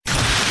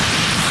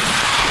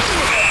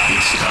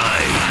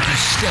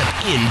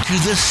Step into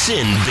the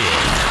sin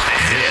bin.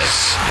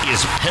 This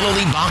is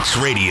Penalty Box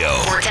Radio.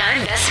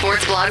 Four-time Best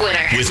Sports Blog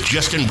winner. With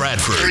Justin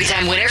Bradford.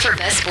 Three-time winner for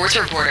Best Sports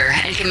Reporter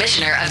and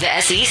Commissioner of the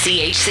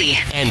SECHC.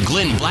 And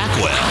Glenn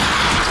Blackwell.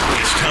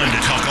 It's time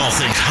to talk all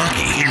things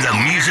hockey in the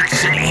Music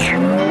City.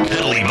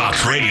 Penalty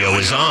Box Radio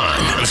is on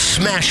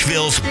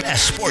Smashville's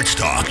best sports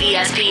talk.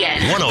 ESPN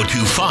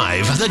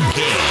 102.5 The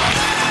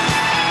Game.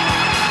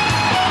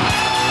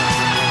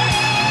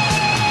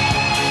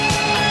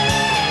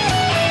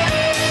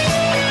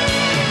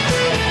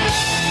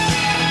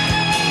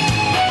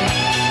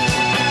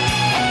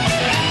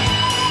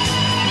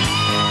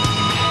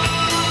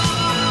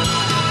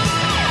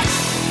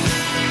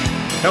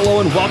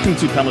 Hello and welcome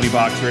to Penalty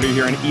Box Radio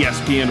here on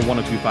ESPN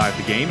 102.5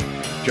 The Game.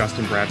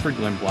 Justin Bradford,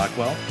 Glenn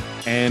Blackwell,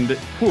 and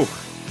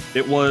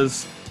it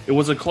was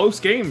a close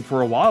game for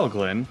a while,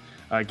 Glenn.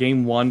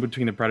 Game one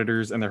between the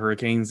Predators and the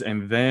Hurricanes,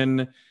 and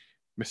then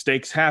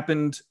mistakes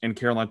happened, and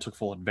Carolina took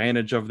full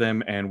advantage of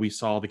them, and we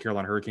saw the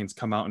Carolina Hurricanes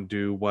come out and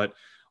do what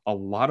a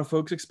lot of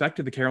folks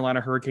expected the Carolina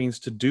Hurricanes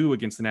to do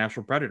against the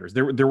Nashville Predators.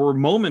 There were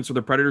moments where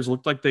the Predators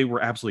looked like they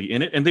were absolutely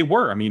in it, and they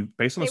were. I mean,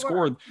 based on the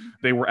score,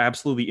 they were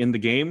absolutely in the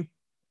game.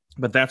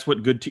 But that's what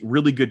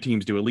really good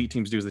teams do, elite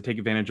teams do, is they take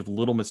advantage of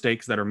little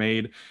mistakes that are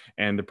made,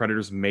 and the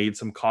Predators made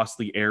some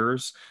costly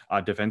errors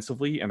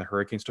defensively, and the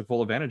Hurricanes took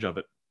full advantage of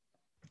it.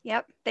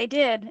 Yep, they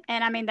did.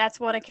 And I mean, that's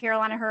what a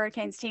Carolina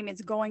Hurricanes team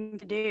is going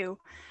to do.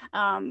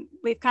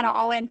 We've kind of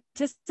all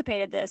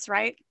anticipated this,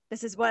 right?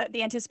 This is what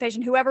the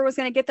anticipation, whoever was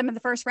going to get them in the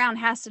first round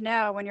has to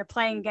know when you're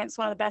playing against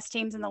one of the best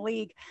teams in the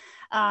league.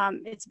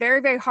 It's very,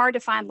 very hard to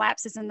find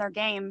lapses in their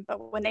game,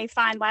 but when they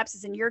find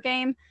lapses in your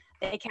game,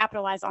 they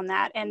capitalize on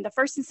that. And the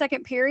first and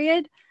second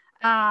period,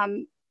 I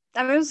mean,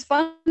 it was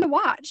fun to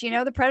watch. You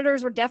know, the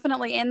Predators were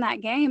definitely in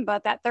that game,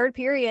 but that third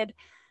period,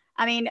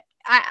 I mean,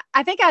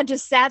 I think I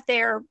just sat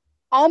there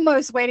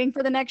almost waiting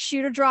for the next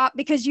shoe to drop,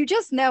 because you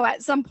just know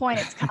at some point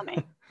it's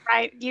coming,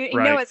 right? You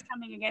know it's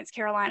coming against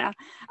Carolina.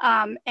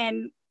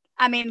 And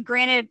I mean,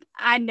 granted,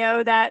 I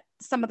know that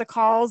some of the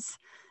calls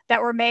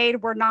that were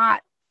made were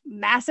not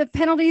massive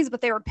penalties,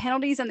 but they were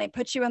penalties and they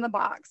put you in the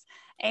box.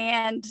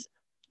 And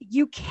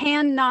you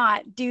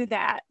cannot do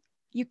that.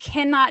 You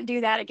cannot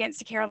do that against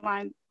the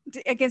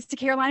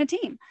Carolina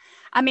team.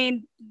 I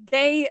mean,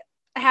 they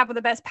have the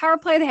best power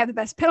play. They have the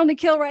best penalty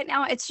kill right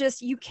now. It's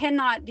just, you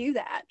cannot do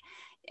that.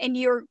 And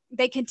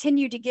they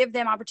continue to give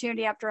them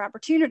opportunity after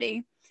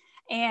opportunity.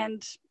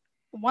 And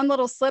one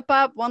little slip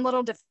up, one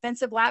little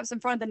defensive lapse in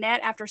front of the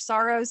net after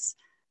Saros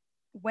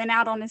went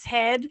out on his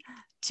head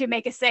to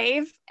make a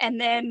save. And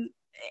then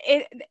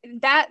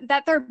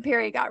that third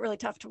period got really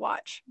tough to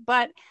watch.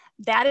 But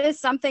that is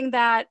something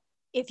that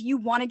if you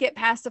want to get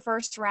past the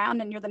first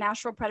round and you're the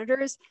Nashville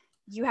Predators,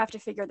 you have to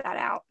figure that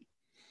out.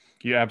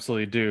 You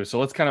absolutely do. So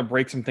let's kind of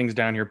break some things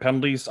down here.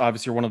 Penalties,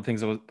 obviously, are one of the things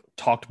that was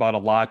talked about a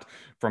lot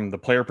from the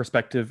player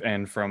perspective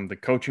and from the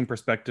coaching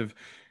perspective.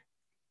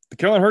 The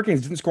Carolina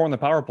Hurricanes didn't score on the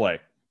power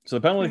play. So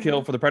the penalty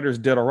kill for the Predators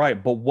did all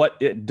right. But what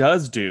it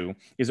does do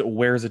is it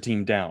wears a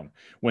team down.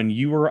 When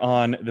you are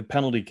on the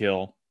penalty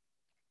kill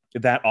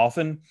that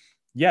often,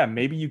 yeah,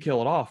 maybe you kill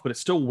it off, but it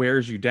still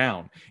wears you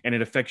down, and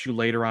it affects you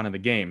later on in the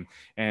game.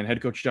 And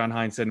head coach John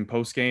Hynes said in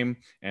post-game,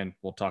 and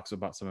we'll talk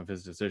about some of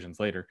his decisions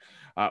later,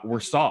 were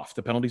soft.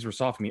 The penalties were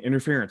soft. I mean,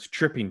 interference,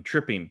 tripping.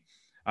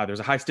 There's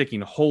a high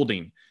sticking,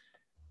 holding.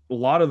 A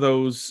lot of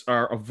those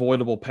are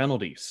avoidable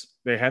penalties.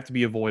 They have to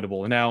be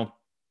avoidable. And now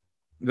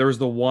there was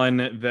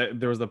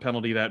the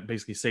penalty that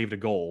basically saved a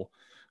goal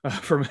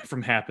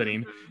from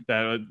happening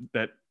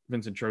that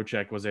Vincent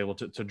Trocheck was able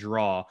to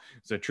draw.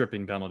 It's a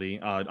tripping penalty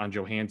on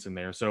Johansson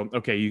there. So,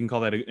 okay, you can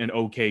call that an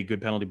okay,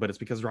 good penalty, but it's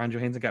because Ryan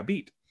Johansson got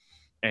beat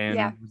and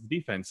the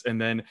defense.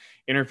 And then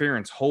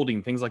interference,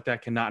 holding, things like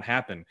that cannot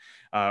happen.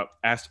 I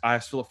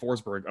asked Philip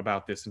Forsberg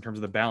about this in terms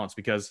of the balance,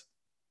 because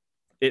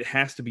it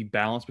has to be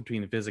balanced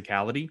between the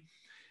physicality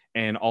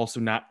and also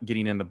not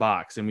getting in the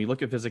box. And we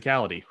look at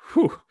physicality.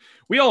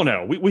 We all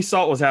know. We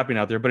saw what was happening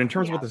out there. But in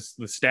terms of what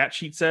the stat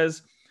sheet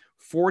says,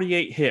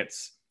 48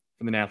 hits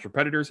for the Nashville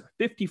Predators,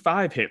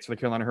 55 hits for the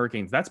Carolina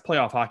Hurricanes. That's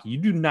playoff hockey. You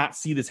do not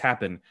see this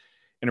happen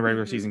in a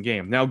regular season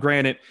game. Now,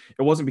 granted,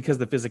 it wasn't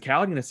because of the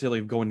physicality necessarily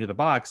of going to the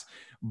box,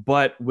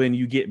 but when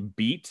you get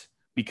beat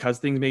because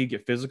things may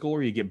get physical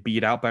or you get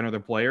beat out by another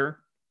player,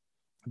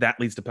 that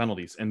leads to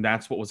penalties. And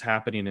that's what was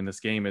happening in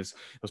this game, is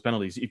those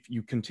penalties. If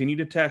you continue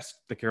to test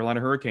the Carolina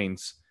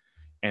Hurricanes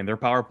and their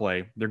power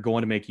play, they're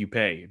going to make you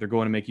pay. They're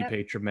going to make you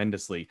pay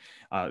tremendously.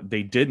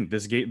 They didn't.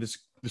 This game,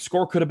 the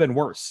score could have been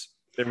worse.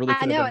 It really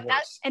could have been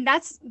worse. And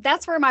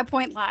that's where my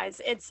point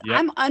lies.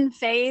 I'm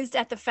unfazed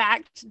at the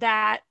fact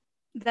that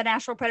the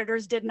Nashville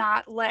Predators did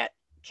not let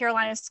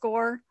Carolina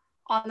score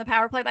on the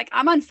power play. Like,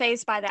 I'm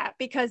unfazed by that,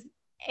 because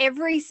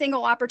every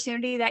single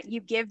opportunity that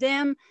you give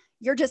them,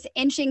 you're just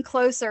inching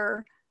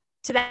closer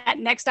to that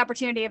next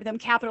opportunity of them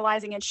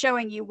capitalizing and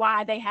showing you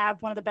why they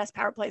have one of the best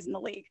power plays in the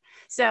league.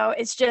 So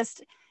it's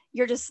just,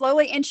 you're just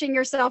slowly inching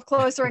yourself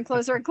closer and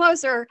closer and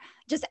closer,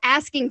 just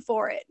asking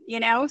for it,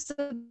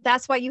 So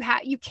that's why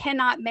you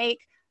cannot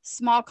make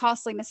small,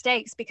 costly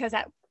mistakes, because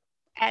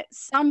at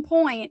some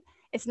point,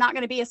 it's not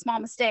going to be a small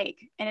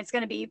mistake, and it's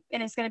going to be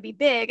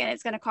big, and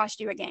it's going to cost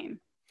you a game.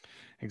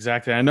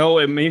 Exactly. I know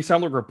it may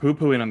sound like we're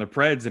poo-pooing on the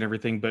Preds and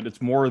everything, but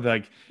it's more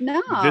like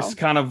this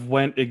kind of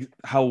went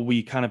how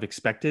we kind of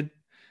expected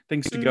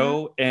things to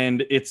go.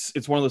 And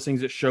it's one of those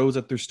things that shows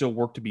that there's still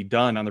work to be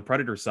done on the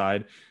Predator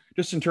side,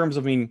 just in terms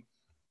of,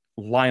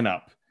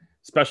 lineup,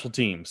 special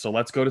teams. So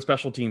let's go to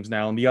special teams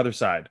now on the other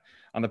side,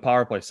 on the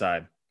power play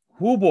side.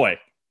 Oh boy.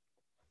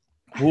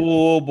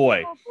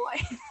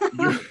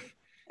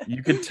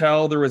 You could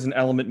tell there was an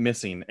element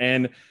missing,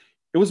 and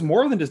it was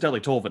more than just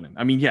Eeli Tolvanen.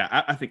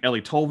 I think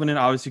Eeli Tolvanen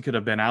obviously could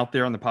have been out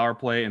there on the power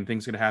play and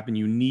things could happen.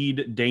 You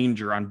need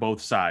danger on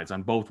both sides,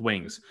 on both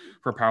wings,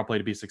 for a power play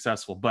to be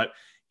successful. But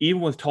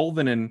even with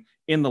Tolvanen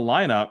in the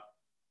lineup,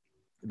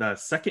 the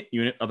second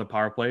unit of the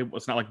power play,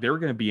 it's not like they were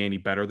going to be any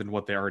better than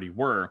what they already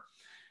were.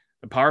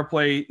 The power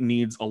play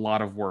needs a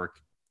lot of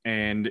work,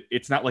 and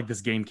it's not like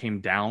this game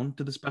came down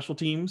to the special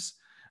teams.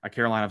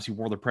 Carolina obviously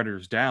wore the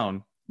Predators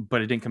down,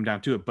 but it didn't come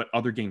down to it. But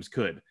other games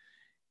could.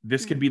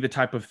 This could be the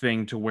type of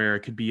thing to where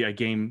it could be a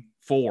game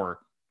 4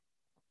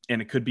 and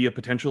it could be a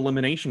potential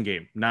elimination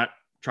game. Not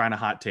trying to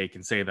hot take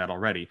and say that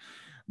already,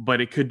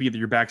 but it could be that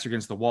your backs are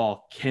against the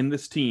wall. Can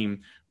this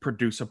team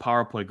produce a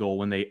power play goal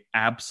when they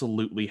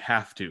absolutely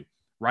have to?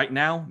 Right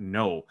now,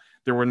 no.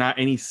 There were not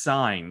any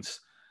signs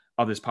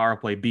of this power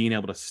play being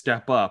able to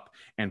step up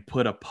and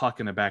put a puck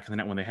in the back of the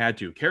net when they had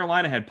to.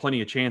 Carolina had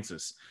plenty of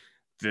chances.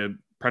 The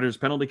Predators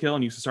penalty kill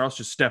and Juuse Saros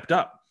just stepped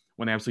up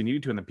when they absolutely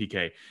needed to in the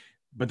PK.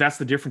 But that's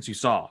the difference you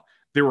saw.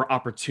 There were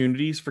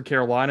opportunities for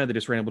Carolina that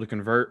just weren't able to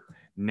convert.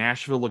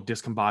 Nashville looked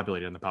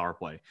discombobulated in the power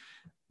play.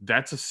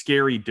 That's a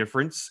scary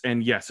difference.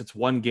 And yes, it's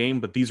one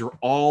game, but these are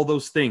all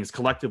those things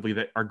collectively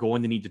that are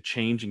going to need to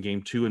change in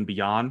game 2 and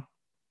beyond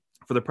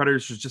for the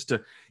Predators just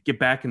to get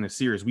back in the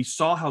series. We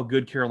saw how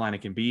good Carolina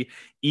can be,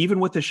 even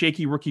with the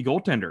shaky rookie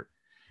goaltender.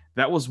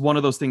 That was one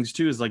of those things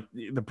too, is like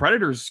the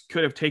Predators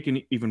could have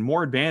taken even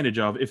more advantage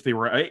of if they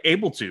were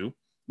able to,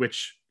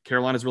 which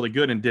Carolina's really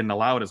good and didn't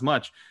allow it as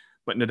much.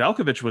 But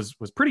Nedeljkovic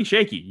was pretty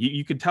shaky.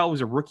 You could tell he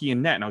was a rookie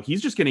in net. Now,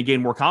 he's just going to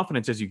gain more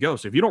confidence as you go.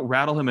 So if you don't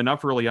rattle him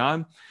enough early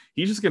on,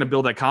 he's just going to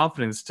build that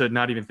confidence to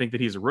not even think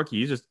that he's a rookie.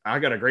 He's just, I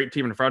got a great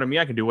team in front of me.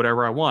 I can do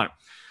whatever I want.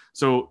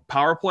 So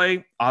power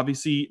play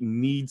obviously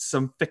needs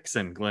some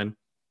fixing, Glenn.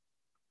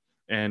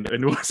 And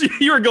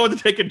you were going to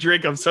take a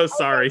drink. I'm so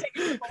sorry.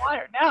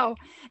 Water. No.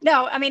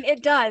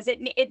 It does.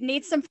 It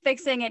needs some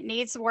fixing. It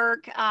needs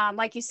work.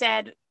 Like you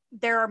said,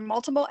 there are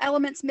multiple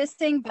elements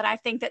missing, but I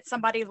think that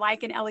somebody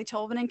like an Eeli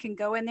Tolvanen can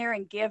go in there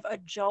and give a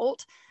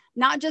jolt,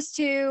 not just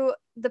to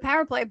the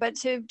power play, but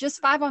to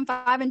just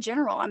 5-on-5 in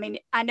general.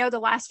 I know the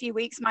last few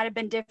weeks might have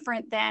been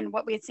different than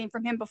what we had seen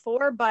from him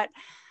before, but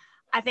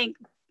I think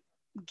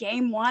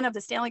game 1 of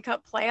the Stanley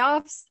Cup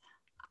playoffs,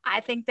 I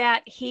think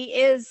that he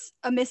is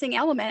a missing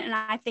element. And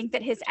I think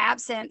that his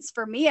absence,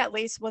 for me at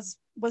least, was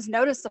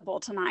noticeable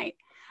tonight.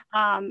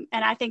 And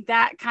I think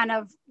that kind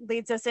of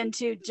leads us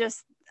into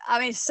just,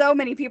 so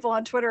many people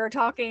on Twitter are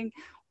talking.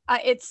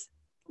 It's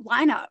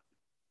lineup.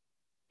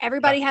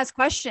 Everybody has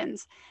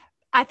questions.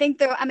 I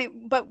think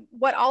but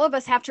what all of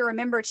us have to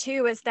remember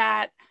too is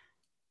that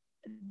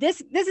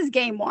this is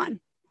game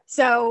 1.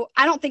 So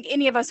I don't think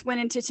any of us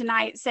went into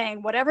tonight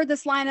saying whatever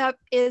this lineup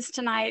is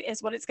tonight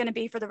is what it's going to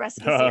be for the rest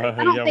of the series.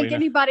 I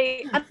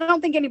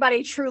don't think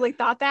anybody truly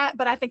thought that,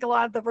 but I think a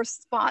lot of the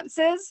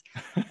responses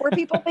were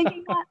people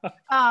thinking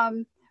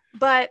that.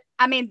 But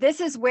this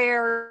is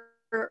where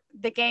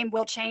the game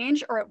will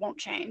change or it won't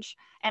change.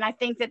 And I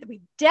think that we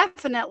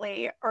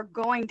definitely are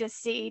going to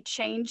see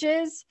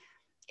changes.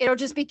 It'll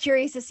just be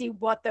curious to see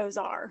what those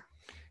are.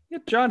 Yeah,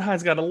 John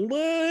Hynes got a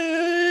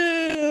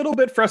little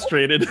bit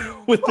frustrated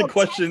with the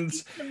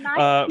questions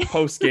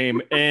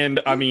post-game. And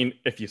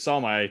if you saw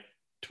my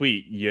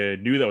tweet, you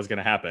knew that was going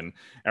to happen.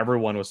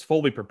 Everyone was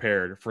fully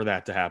prepared for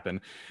that to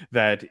happen,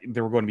 that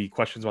there were going to be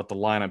questions about the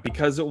lineup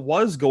because it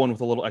was going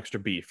with a little extra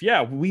beef.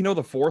 Yeah, we know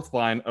the fourth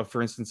line of,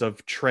 for instance,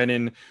 of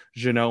Trenin,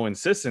 Jeannot, and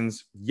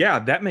Sissons. Yeah,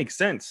 that makes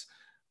sense.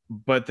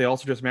 But they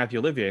also just Matthew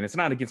Olivier, and it's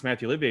not against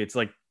Matthew Olivier. It's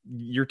like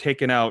you're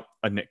taking out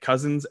a Nick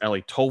Cousins,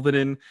 Eeli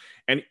Tolvanen,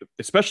 and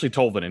especially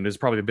Tolvanen is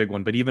probably a big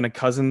one. But even a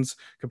Cousins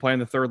could play on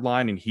the third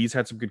line, and he's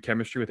had some good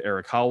chemistry with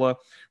Erik Haula.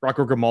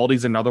 Rocco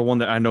Grimaldi's another one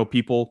that I know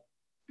people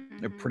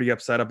are pretty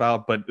upset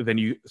about, but then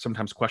you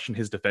sometimes question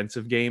his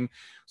defensive game.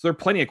 So there are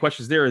plenty of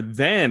questions there.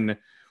 Then,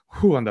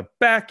 on the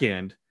back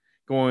end,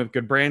 going with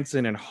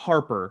Goodbranson and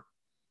Harper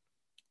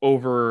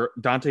over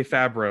Dante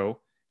Fabro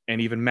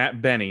and even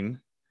Matt Benning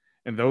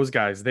and those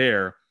guys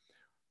there.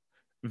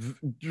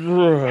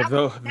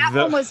 That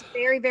one was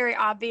very, very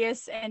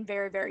obvious and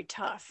very, very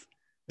tough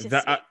to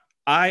see.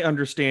 I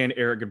understand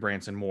Erik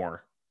Goodbranson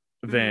more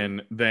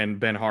than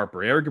Ben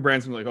Harper. Erik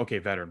Goodbranson, like, okay,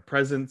 veteran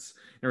presence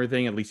and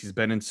everything. At least he's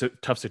been in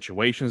tough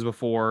situations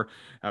before.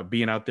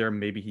 Being out there,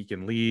 maybe he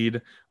can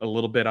lead a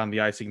little bit on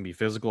the ice. He can be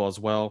physical as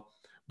well.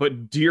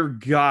 But dear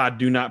God,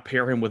 do not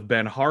pair him with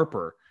Ben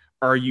Harper.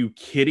 Are you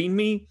kidding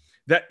me?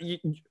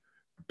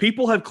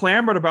 People have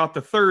clamored about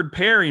the third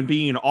pairing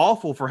being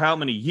awful for how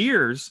many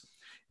years?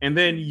 and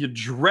then you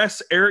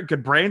dress Eric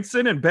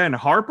Goodbranson and Ben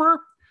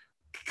Harper.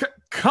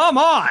 Come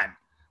on.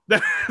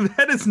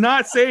 That is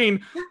not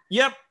saying,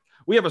 yep,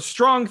 we have a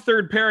strong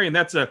third pairing.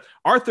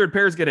 Our third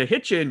pair is going to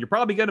hit you and you're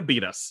probably going to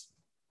beat us.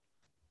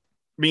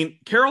 I mean,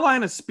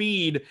 Carolina's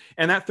speed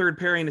and that third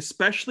pairing,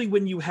 especially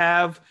when you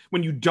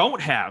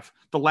don't have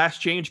the last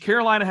change.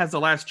 Carolina has the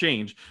last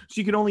change. So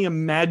you can only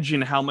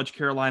imagine how much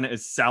Carolina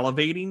is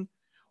salivating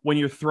when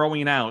you're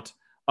throwing out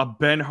a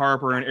Ben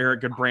Harper and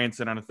Eric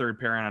Goodbranson on a third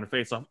pairing on a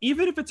faceoff.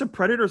 Even if it's a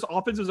Predators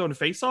offensive zone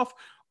faceoff,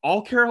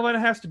 all Carolina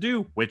has to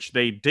do, which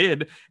they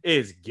did,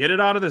 is get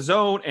it out of the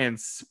zone and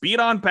speed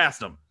on past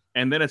them.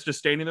 And then it's just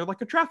standing there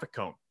like a traffic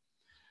cone.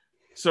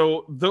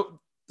 So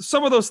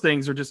some of those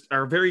things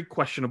are very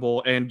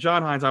questionable. And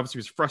John Hynes obviously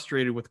was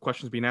frustrated with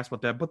questions being asked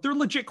about that, but they're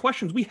legit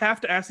questions. We have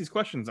to ask these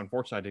questions.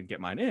 Unfortunately, I didn't get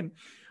mine in,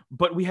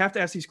 but we have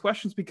to ask these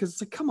questions because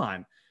it's like, come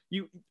on,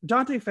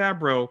 Dante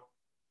Fabro,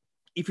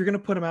 if you're going to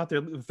put him out there,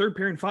 the third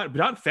pairing, fine.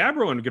 But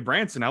Fabro and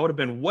Goodbranson, I would have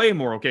been way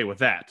more okay with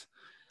that.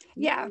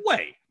 Yeah.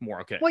 Way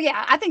more okay. Well,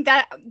 yeah, I think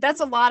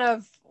that's a lot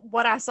of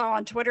what I saw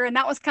on Twitter. And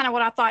that was kind of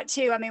what I thought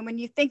too. I mean, when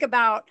you think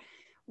about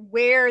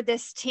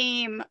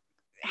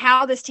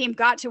how this team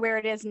got to where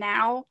it is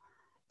now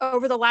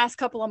over the last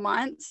couple of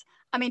months,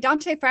 I mean,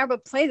 Dante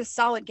Fabro played a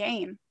solid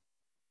game.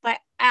 But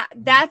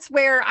that's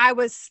where I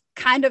was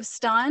kind of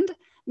stunned.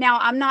 Now,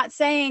 I'm not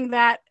saying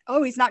that,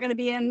 he's not going to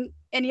be in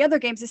any other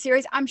games this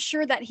series. I'm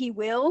sure that he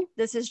will.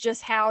 This is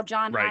just how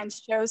John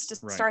Hynes chose to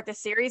start the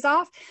series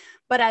off.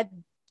 But I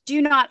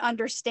do not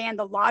understand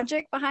the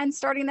logic behind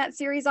starting that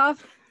series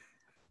off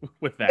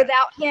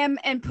without him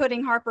and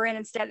putting Harper in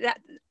instead.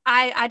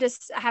 I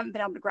haven't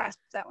been able to grasp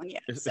that one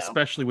yet.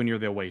 Especially when you're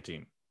the away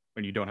team,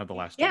 when you don't have the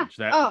last change.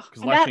 That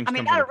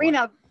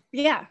arena,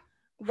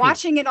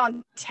 watching it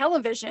on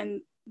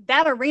television,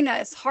 that arena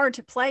is hard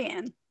to play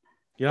in.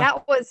 Yeah.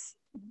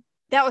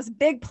 That was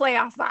big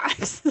playoff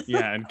vibes.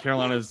 Yeah, and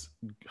Carolina's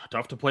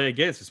tough to play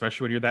against,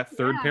 especially when you're that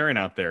third pairing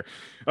out there.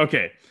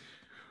 Okay,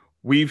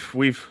 we've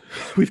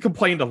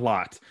complained a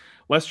lot.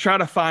 Let's try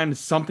to find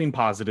something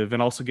positive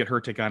and also get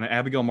her take on it.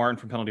 Abigail Martin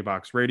from Penalty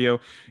Box Radio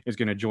is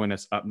going to join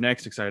us up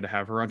next. Excited to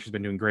have her on. She's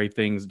been doing great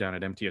things down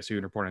at MTSU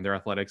and reporting their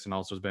athletics, and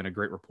also has been a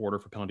great reporter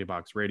for Penalty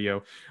Box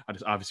Radio.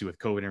 Just obviously with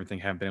COVID and everything,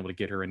 haven't been able to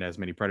get her into as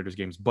many Predators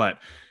games, but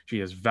she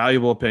has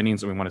valuable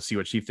opinions, and we want to see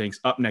what she thinks.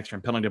 Up next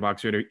from Penalty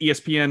Box Radio,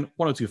 ESPN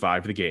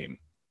 102.5 The Game.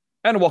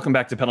 And welcome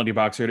back to Penalty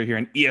Box Radio here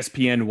on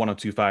ESPN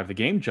 102.5 The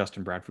Game.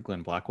 Justin Bradford,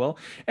 Glenn Blackwell.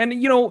 And,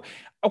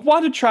 I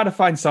wanted to try to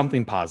find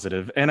something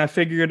positive, and I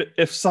figured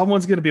if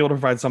someone's going to be able to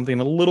provide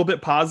something a little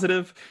bit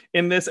positive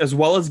in this, as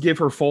well as give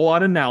her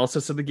full-on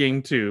analysis of the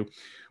game too,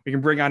 we can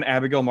bring on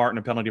Abigail Martin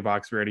of Penalty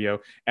Box Radio.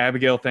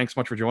 Abigail, thanks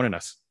so much for joining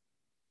us.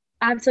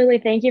 Absolutely.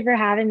 Thank you for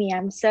having me.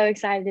 I'm so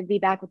excited to be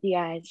back with you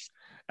guys.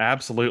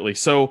 Absolutely.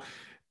 So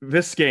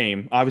this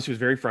game obviously was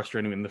very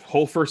frustrating. In the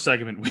whole first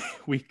segment,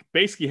 we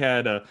basically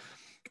had a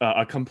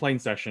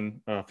complaint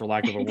session, for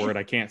lack of a word.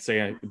 I can't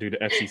say due to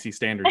FCC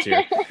standards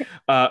here.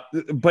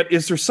 But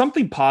is there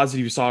something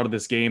positive you saw out of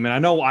this game? And I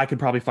know I could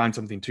probably find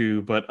something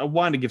too, but I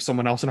wanted to give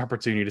someone else an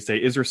opportunity to say,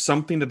 is there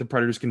something that the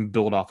Predators can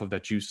build off of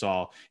that you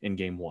saw in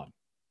game one?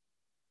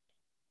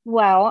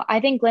 Well,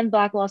 I think Glenn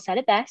Blackwell said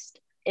it best,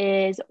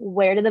 is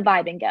where did the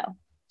vibing go?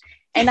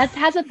 And that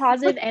has a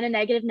positive and a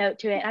negative note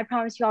to it. I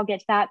promise you I'll get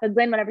to that. But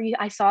Glenn, whenever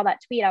I saw that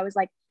tweet, I was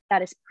like,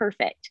 that is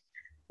perfect.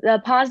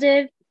 The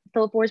positive,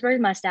 Philip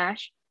Forsberg's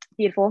mustache.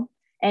 Beautiful.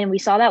 And we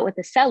saw that with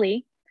the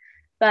Selly,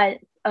 but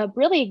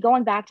really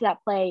going back to that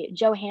play,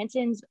 Joe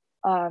Hansen's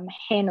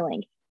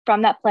handling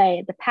from that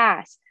play, the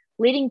pass,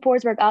 leading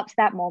Forsberg up to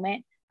that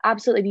moment,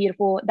 absolutely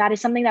beautiful. That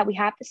is something that we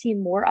have to see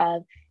more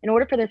of in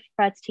order for the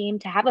Preds team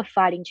to have a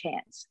fighting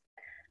chance.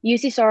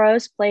 UC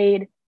Soros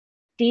played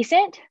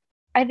decent,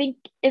 I think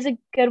is a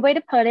good way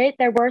to put it.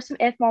 There were some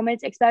if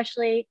moments,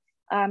 especially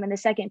in the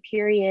second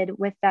period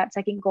with that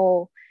second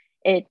goal.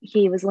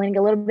 He was leaning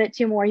a little bit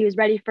too more. He was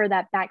ready for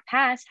that back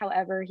pass.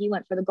 However, he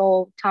went for the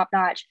goal, top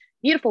notch,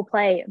 beautiful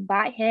play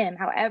by him.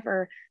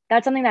 However,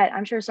 that's something that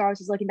I'm sure Saros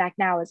is looking back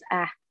now is,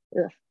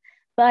 ugh.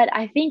 But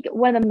I think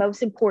one of the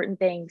most important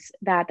things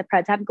that the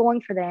Preds have going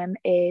for them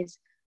is,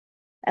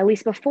 at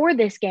least before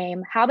this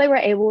game, how they were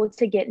able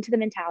to get into the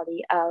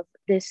mentality of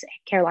this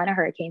Carolina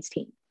Hurricanes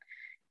team.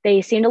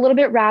 They seemed a little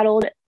bit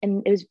rattled,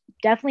 and it was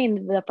definitely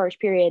in the first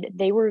period,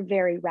 they were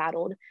very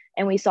rattled.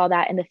 And we saw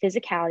that in the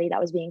physicality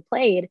that was being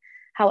played.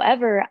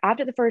 However,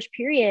 after the first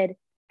period,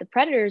 the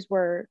Predators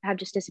have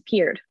just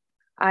disappeared.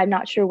 I'm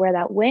not sure where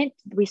that went.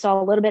 We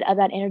saw a little bit of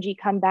that energy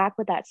come back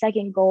with that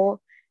second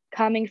goal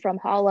coming from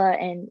Haula,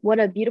 and what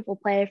a beautiful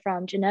play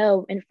from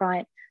Jeannot in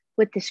front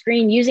with the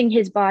screen, using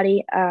his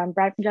body.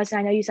 Brad from Justin,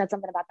 I know you said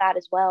something about that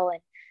as well. And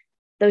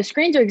those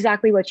screens are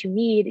exactly what you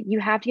need. You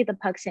have to get the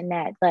pucks in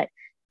net, but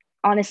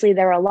honestly,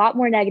 there were a lot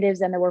more negatives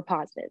than there were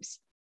positives.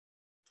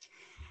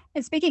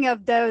 And speaking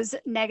of those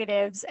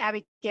negatives,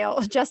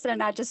 Abigail, Justin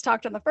and I just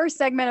talked in the first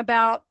segment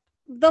about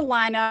the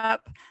lineup,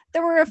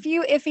 there were a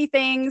few iffy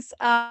things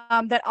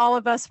that all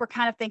of us were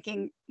kind of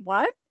thinking,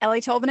 what?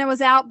 Ellie Tolvanen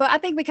was out, but I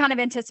think we kind of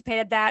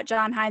anticipated that.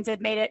 John Hines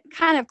had made it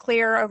kind of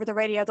clear over the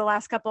radio the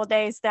last couple of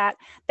days that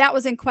that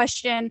was in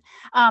question.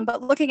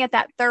 But looking at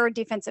that third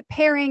defensive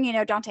pairing,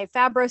 Dante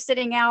Fabro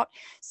sitting out.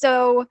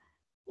 So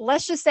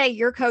let's just say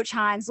you're Coach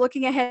Hines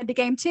looking ahead to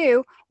game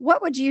 2.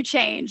 What would you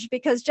change?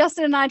 Because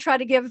Justin and I tried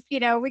to give,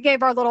 we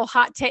gave our little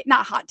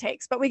not hot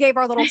takes, but we gave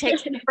our little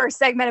takes in the first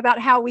segment about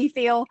how we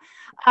feel.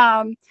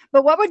 But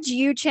what would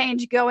you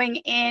change going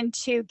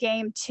into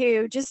game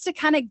 2 just to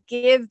kind of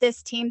give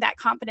this team that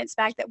confidence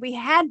back that we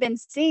had been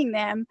seeing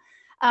them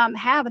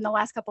have in the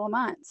last couple of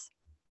months?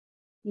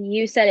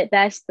 You said it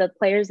best. The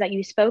players that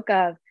you spoke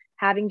of,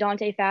 having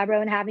Dante Fabro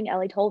and having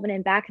Ellie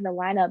Tolvanen back in the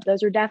lineup,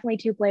 those are definitely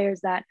two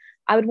players that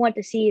I would want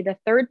to see. The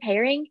third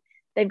pairing,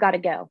 they've got to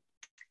go.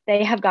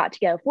 They have got to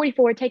go.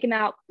 44, take him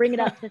out, bring it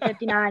up to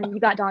 59, and you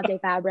got Dante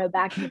Fabro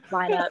back in the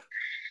lineup.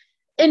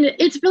 And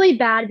it's really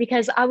bad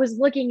because I was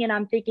looking and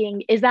I'm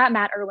thinking, is that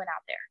Matt Irwin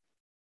out there?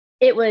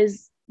 It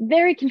was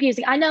very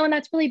confusing. I know, and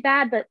that's really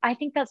bad, but I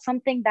think that's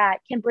something that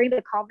can bring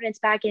the confidence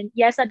back. And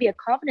yes, that'd be a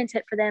confidence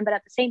hit for them, but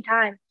at the same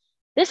time,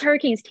 this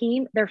Hurricanes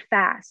team, they're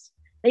fast.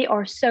 They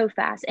are so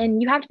fast,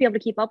 and you have to be able to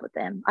keep up with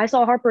them. I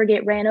saw Harper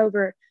get ran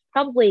over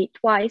probably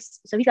twice,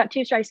 so he's got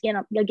 2 strikes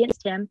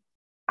against him.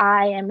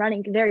 I am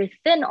running very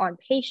thin on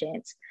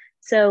patience.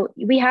 So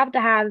we have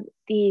to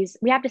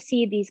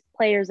see these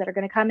players that are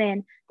going to come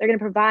in. They're going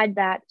to provide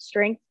that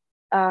strength,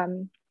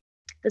 the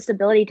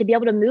stability to be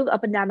able to move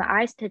up and down the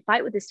ice to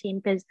fight with this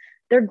team because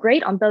they're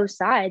great on both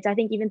sides. I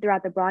think even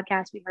throughout the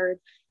broadcast, we heard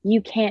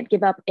you can't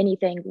give up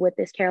anything with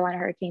this Carolina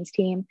Hurricanes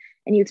team,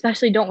 and you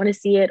especially don't want to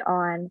see it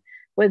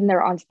when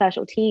they're on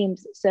special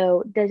teams.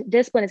 So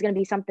discipline is going to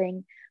be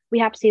something we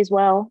have to see as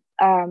well.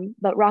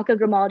 But Rocco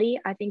Grimaldi,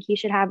 I think he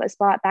should have a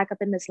spot back up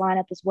in this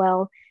lineup as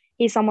well.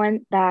 He's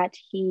someone that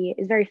he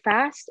is very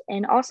fast.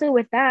 And also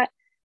with that,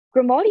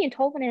 Grimaldi and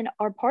Tolvanen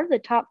are part of the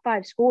top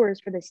 5 scorers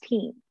for this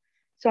team.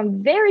 So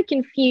I'm very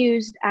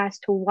confused as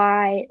to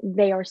why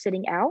they are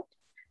sitting out.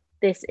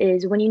 This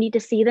is when you need to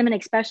see them, and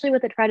especially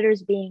with the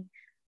Predators being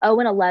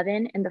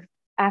 0-11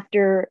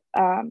 after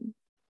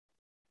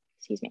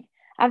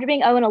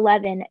being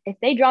 0-11, if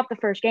they drop the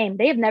first game,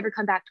 they have never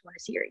come back to win a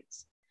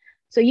series.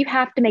 So you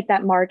have to make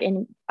that mark.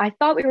 And I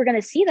thought we were going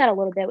to see that a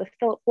little bit with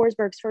Philip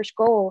Forsberg's first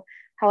goal.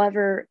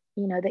 However,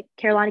 that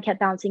Carolina kept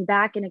bouncing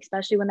back, and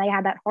especially when they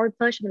had that hard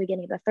push in the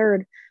beginning of the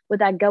third with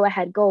that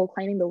go-ahead goal,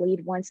 claiming the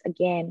lead once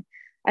again.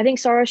 I think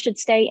Saros should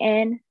stay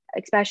in,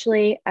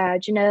 especially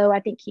Jeannot. I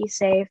think he's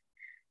safe.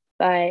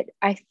 But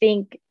I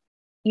think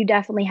you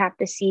definitely have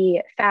to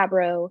see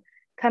Fabro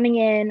coming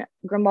in,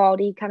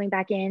 Grimaldi coming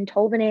back in,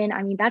 Tolvanen.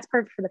 I mean, that's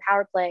perfect for the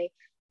power play.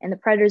 And the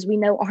Predators, we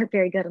know, aren't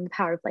very good on the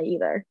power play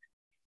either.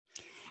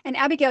 And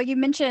Abigail, you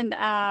mentioned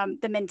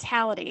the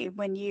mentality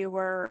when you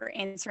were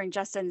answering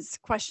Justin's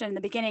question in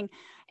the beginning.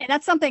 And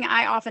that's something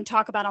I often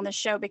talk about on the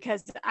show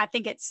because I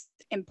think it's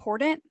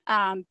important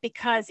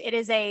because it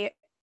is a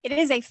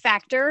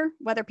factor,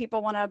 whether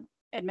people want to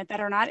admit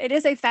that or not. It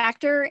is a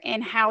factor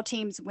in how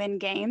teams win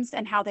games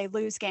and how they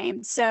lose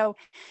games. So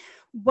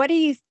what do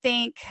you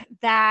think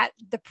that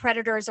the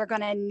Predators are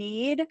going to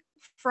need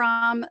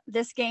from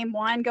this game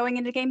 1 going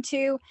into game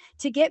 2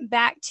 to get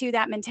back to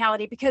that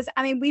mentality? Because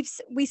I mean,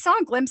 we saw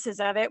glimpses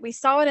of it. We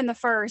saw it in the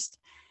first,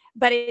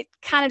 but it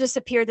kind of just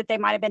appeared that they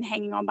might have been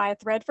hanging on by a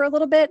thread for a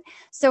little bit.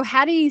 So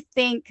how do you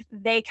think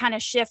they kind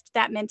of shift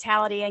that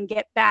mentality and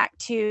get back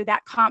to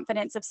that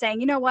confidence of saying,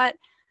 you know what,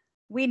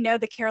 we know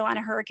the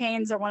Carolina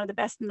Hurricanes are one of the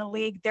best in the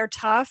league. They're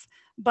tough,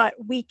 but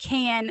we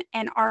can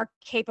and are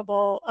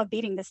capable of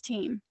beating this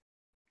team.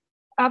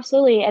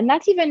 Absolutely. And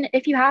that's even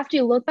if you have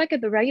to look back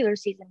at the regular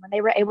season when they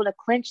were able to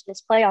clinch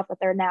this playoff that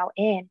they're now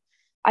in.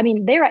 I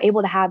mean, they were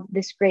able to have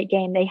this great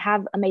game. They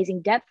have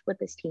amazing depth with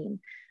this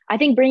team. I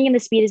think bringing in the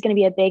speed is going to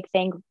be a big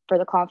thing for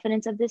the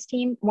confidence of this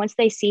team. Once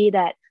they see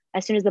that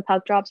as soon as the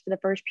puck drops for the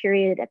first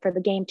period for the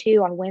game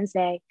 2 on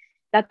Wednesday,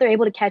 that they're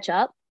able to catch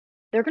up,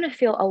 they're going to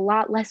feel a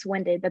lot less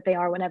winded than they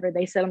are whenever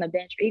they sit on the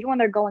bench. Or even when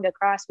they're going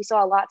across, we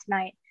saw a lot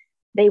tonight.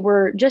 They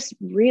were just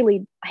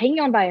really hanging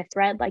on by a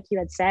thread, like you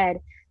had said.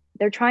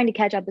 They're trying to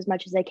catch up as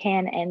much as they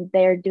can, and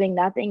they're doing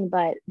nothing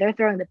but they're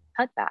throwing the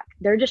puck back.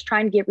 They're just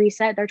trying to get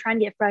reset. They're trying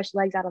to get fresh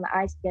legs out on the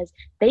ice because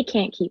they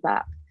can't keep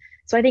up.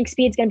 So I think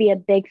speed's going to be a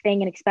big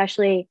thing, and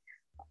especially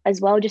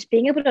as well, just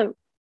being able to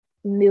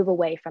move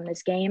away from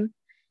this game.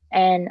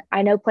 And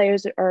I know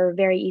players are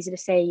very easy to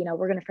say,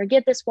 we're going to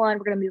forget this one.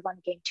 We're going to move on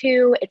to game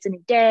 2. It's a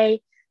new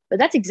day. But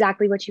that's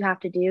exactly what you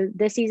have to do.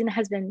 This season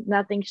has been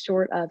nothing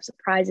short of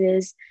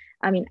surprises.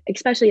 Look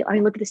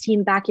at this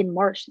team back in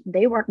March.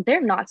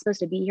 They're not supposed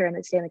to be here in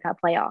the Stanley Cup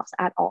playoffs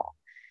at all.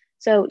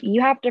 So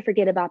you have to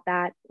forget about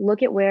that.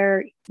 Look at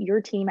where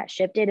your team has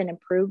shifted and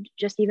improved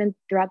just even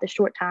throughout the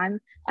short time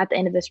at the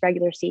end of this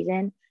regular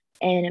season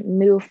and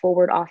move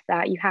forward off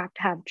that. You have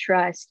to have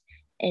trust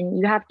and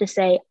you have to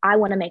say, I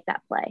want to make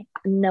that play.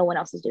 No one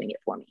else is doing it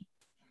for me.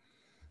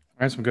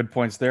 All right, some good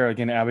points there.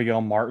 Again,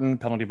 Abigail Martin,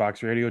 Penalty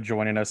Box Radio,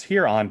 joining us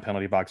here on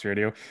Penalty Box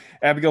Radio.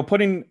 Abigail,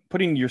 putting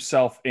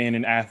yourself in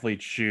an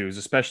athlete's shoes,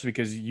 especially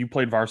because you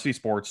played varsity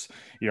sports,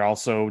 you're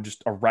also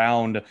just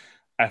around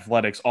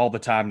athletics all the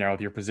time now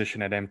with your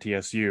position at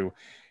MTSU.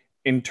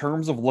 In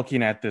terms of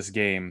looking at this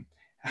game,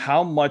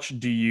 how much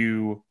do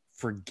you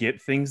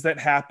forget things that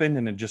happen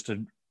and then just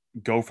to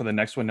go for the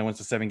next one, knowing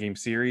it's a 7-game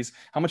series?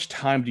 How much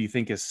time do you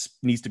think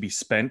needs to be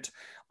spent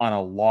on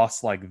a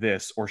loss like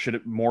this, or should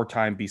it more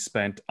time be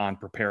spent on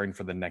preparing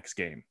for the next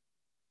game?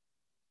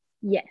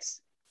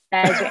 Yes,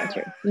 that is your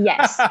answer.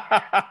 Yes,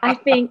 I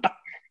think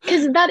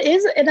because that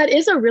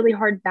is a really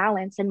hard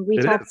balance, and we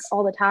talk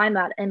all the time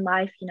about in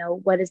life. You know,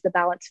 what is the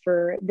balance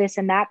for this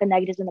and that, the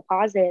negatives and the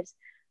positives.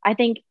 I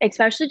think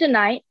especially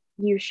tonight,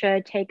 you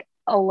should take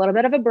a little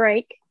bit of a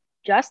break,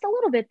 just a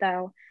little bit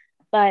though,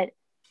 but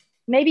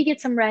maybe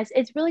get some rest.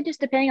 It's really just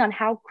depending on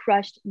how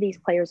crushed these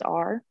players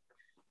are,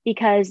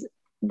 because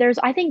there's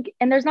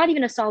not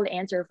even a solid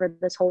answer for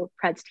this whole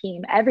Preds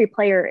team. Every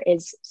player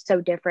is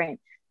so different.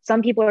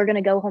 Some people are going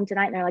to go home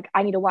tonight and they're like,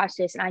 I need to watch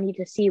this and I need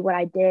to see what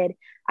I did.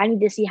 I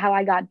need to see how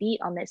I got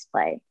beat on this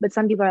play. But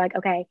some people are like,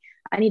 okay,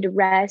 I need to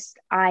rest.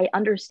 I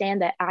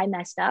understand that I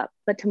messed up,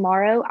 but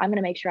tomorrow I'm going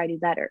to make sure I do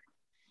better.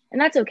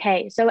 And that's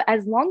okay. So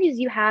as long as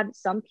you have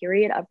some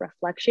period of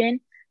reflection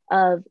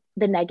of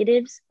the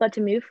negatives, but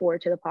to move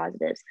forward to the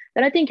positives,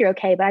 then I think you're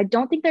okay. But I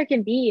don't think there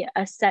can be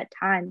a set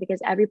time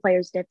because every player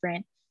is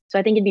different. So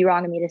I think it'd be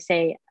wrong of me to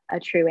say a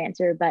true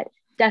answer, but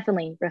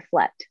definitely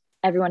reflect.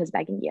 Everyone is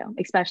begging you,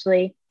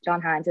 especially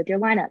John Hines with your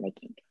lineup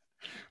making.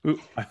 Ooh,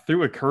 I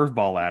threw a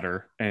curveball at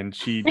her and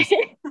she just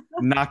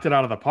knocked it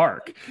out of the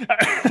park.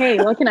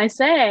 Hey, what can I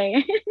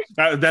say?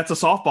 That's a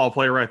softball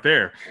play right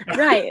there.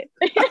 Right.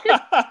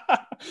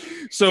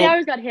 So see, I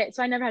always got hit,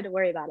 so I never had to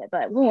worry about it,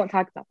 but we won't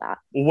talk about that.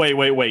 Wait.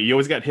 You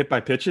always got hit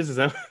by pitches? Is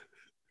that?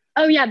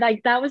 Oh yeah,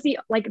 like that was the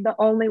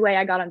only way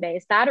I got on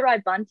base. That or I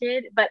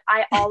bunted, but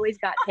I always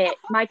got hit.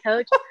 My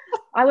coach,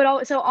 I would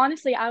always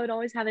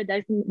have a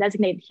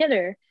designated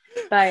hitter.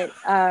 But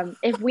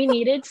if we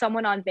needed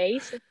someone on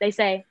base, they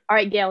say, all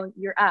right, Gail,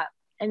 you're up.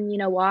 And you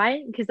know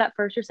why? Because that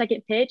first or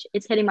second pitch,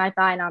 it's hitting my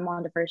thigh and I'm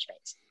on to first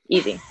base.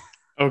 Easy.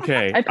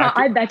 Okay.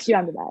 I bet you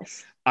I'm the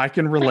best. I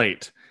can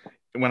relate.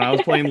 When I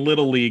was playing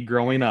Little League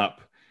growing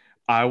up,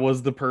 I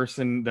was the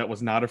person that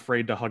was not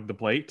afraid to hug the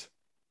plate.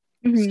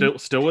 Mm-hmm.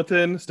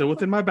 Still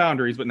within my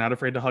boundaries, but not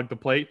afraid to hug the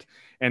plate.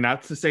 And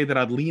not to say that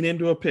I'd lean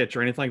into a pitch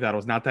or anything like that. I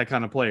was not that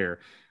kind of player.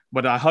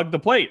 But I hugged the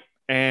plate.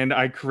 And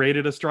I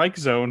created a strike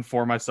zone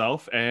for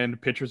myself,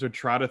 and pitchers would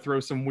try to throw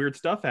some weird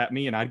stuff at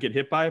me, and I'd get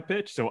hit by a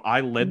pitch. So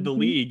I led the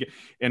league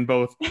in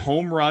both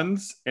home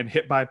runs and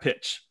hit by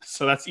pitch.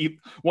 So that's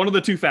one of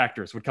the two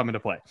factors would come into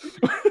play.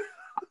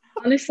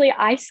 Honestly,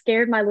 I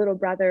scared my little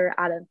brother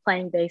out of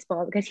playing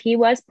baseball because he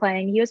was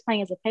playing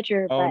as a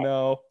pitcher. Oh,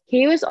 no.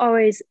 He was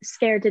always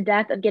scared to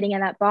death of getting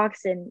in that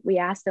box. And we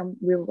asked him,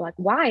 we were like,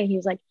 why? And he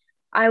was like,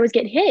 I always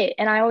get hit.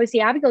 And I always see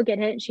Abigail get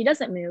hit and she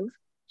doesn't move.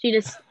 She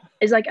just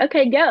is like,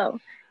 okay, go.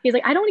 He's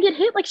like, I don't want to get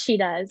hit like she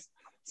does.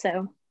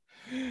 So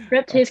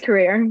ripped his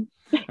career.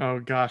 Oh,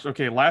 gosh.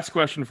 Okay, last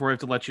question before I have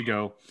to let you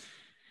go.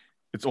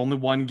 It's only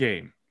one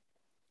game.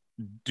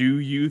 Do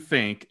you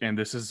think, and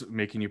this is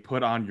making you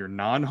put on your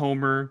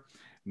non-homer,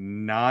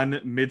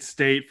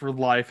 non-mid-state for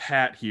life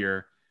hat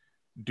here,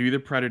 do the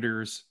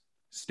Predators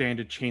stand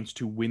a chance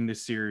to win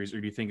this series,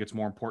 or do you think it's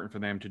more important for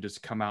them to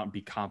just come out and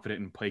be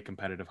confident and play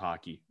competitive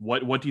hockey?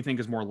 What do you think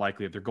is more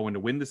likely, if they're going to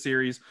win the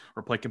series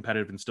or play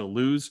competitive and still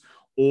lose,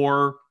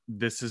 or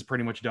this is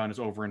pretty much done, is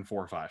over in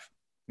 4 or 5?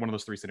 One of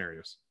those three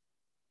scenarios.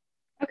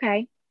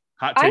 Okay.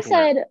 Hot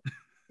take.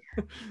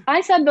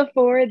 I said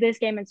before this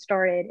game had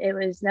started, it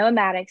was Noah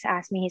Maddox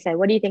asked me, he said,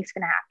 what do you think is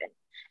going to happen?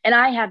 And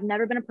I have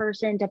never been a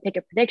person to pick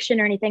a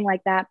prediction or anything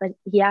like that, but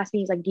he asked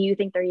me, he's like, do you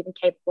think they're even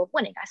capable of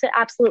winning? I said,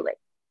 absolutely.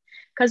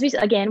 Because we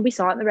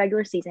saw it in the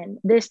regular season.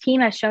 This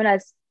team has shown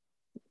us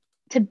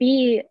to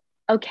be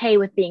okay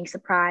with being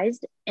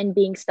surprised and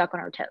being stuck on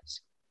our toes.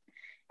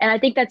 And I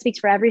think that speaks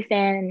for every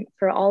fan,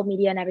 for all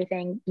media and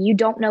everything. You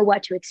don't know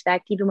what to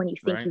expect, even when you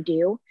think you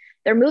do.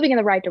 They're moving in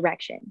the right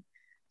direction.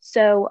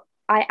 So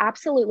I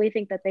absolutely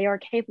think that they are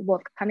capable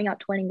of coming out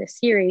to winning this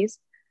series.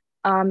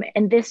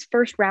 And this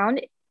first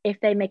round, if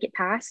they make it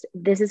past,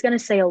 this is going to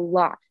say a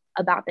lot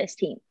about this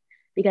team.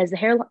 Because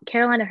the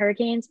Carolina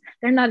Hurricanes,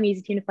 they're not an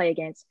easy team to play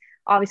against.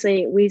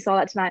 Obviously, we saw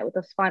that tonight with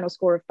the final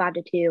score of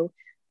 5-2.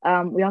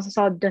 We also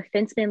saw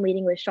defensemen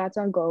leading with shots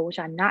on goal, which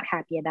I'm not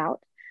happy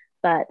about.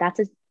 But that's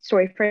a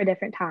story for a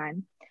different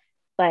time.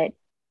 But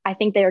I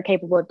think they are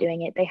capable of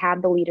doing it. They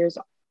have the leaders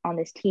on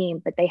this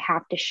team, but they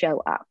have to show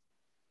up.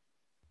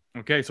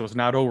 Okay, so it's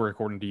not over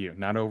according to you.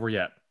 Not over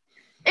yet.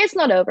 It's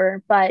not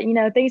over, but,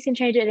 things can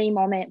change at any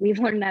moment. We've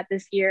learned that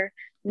this year,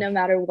 no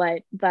matter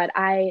what. But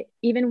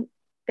even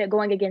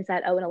going against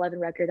that 0-11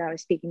 record that I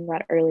was speaking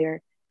about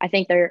earlier, I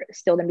think they're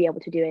still going to be able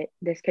to do it.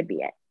 This could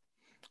be it.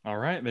 All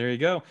right, there you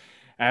go.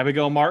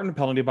 Abigail Martin,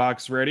 Penalty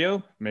Box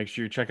Radio. Make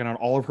sure you're checking out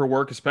all of her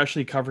work,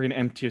 especially covering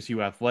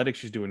MTSU athletics.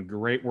 She's doing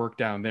great work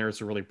down there,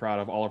 so really proud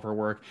of all of her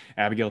work.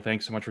 Abigail,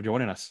 thanks so much for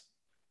joining us.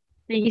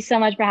 Thank you so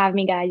much for having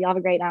me, guys. Y'all have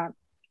a great night. All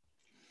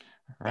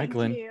right, Thank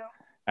Glenn. you.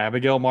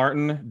 Abigail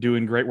Martin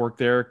doing great work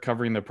there,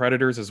 covering the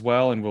Predators as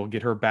well, and we'll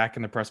get her back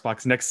in the press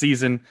box next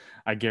season.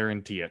 I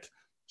guarantee it.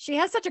 She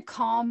has such a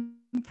calm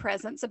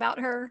presence about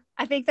her.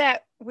 I think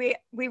that we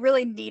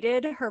really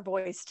needed her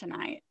voice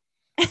tonight.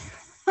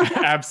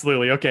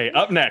 Absolutely. Okay,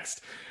 up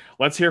next,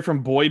 let's hear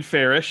from Boyd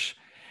Farish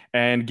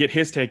and get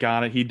his take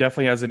on it. He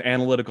definitely has an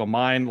analytical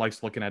mind,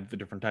 likes looking at the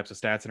different types of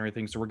stats and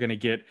everything. So we're going to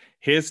get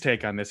his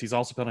take on this. He's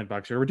also penalty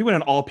box shooter. We're doing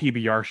an all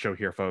PBR show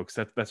here, folks.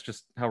 That's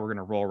just how we're going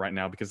to roll right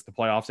now because the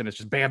playoffs and it's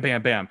just bam,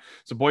 bam, bam.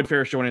 So Boyd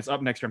Farish joining us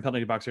up next here on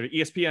Penalty Box Shooter,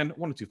 ESPN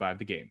 1025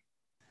 The Game.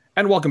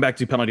 And welcome back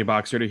to Penalty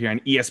Box Shooter here on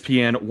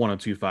ESPN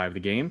 1025 The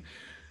Game.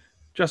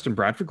 Justin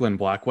Bradford, Glenn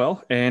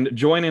Blackwell, and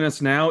joining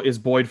us now is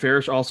Boyd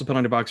Farish, also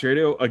Penalty Box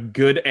Radio, a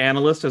good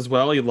analyst as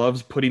well. He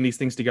loves putting these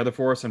things together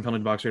for us on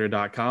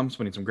penaltyboxradio.com,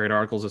 spending some great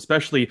articles,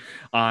 especially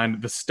on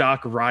the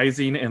stock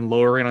rising and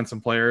lowering on some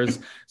players.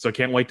 So I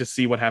can't wait to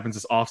see what happens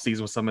this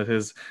offseason with some of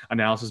his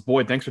analysis.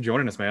 Boyd, thanks for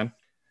joining us, man.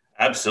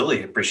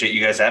 Absolutely. Appreciate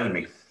you guys having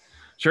me.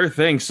 Sure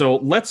thing. So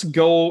let's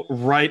go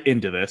right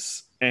into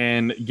this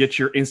and get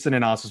your instant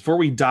analysis. Before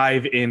we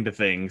dive into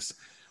things,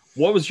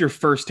 what was your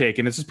first take?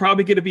 And this is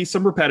probably going to be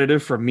some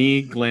repetitive from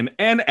me, Glenn,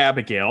 and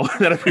Abigail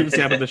that I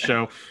previously had on the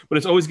show. But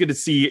it's always good to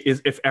see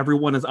if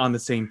everyone is on the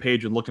same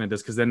page and looking at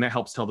this, because then that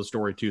helps tell the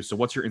story too. So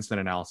what's your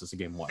instant analysis of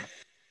game one?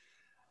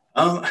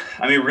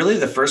 Really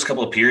the first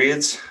couple of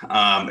periods,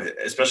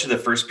 especially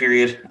the first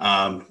period,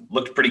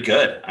 looked pretty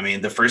good.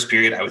 The first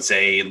period, I would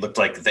say, looked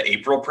like the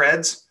April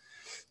Preds.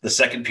 The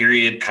second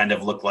period kind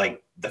of looked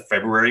like the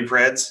February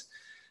Preds.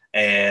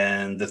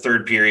 And the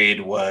third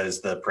period was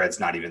the Preds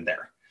not even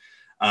there.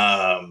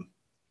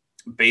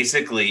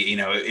 Basically,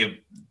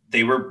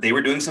 they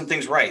were doing some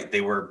things right.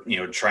 They were,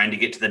 trying to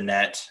get to the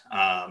net,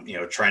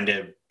 trying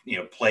to,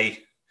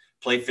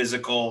 play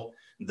physical,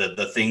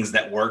 the things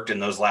that worked in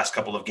those last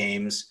couple of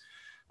games.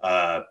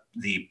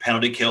 The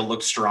penalty kill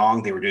looked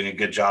strong. They were doing a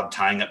good job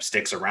tying up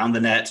sticks around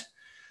the net.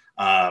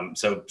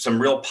 So some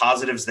real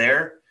positives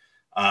there.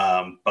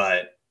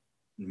 But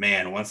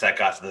man, once that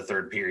got to the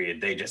third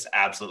period, they just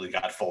absolutely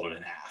got folded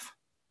in half.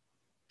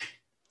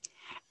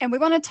 And we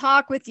want to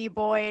talk with you,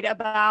 Boyd,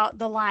 about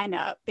the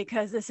lineup,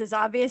 because this is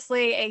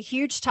obviously a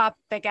huge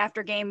topic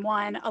after game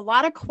one. A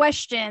lot of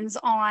questions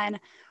on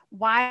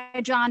why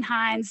John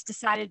Hynes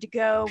decided to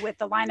go with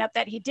the lineup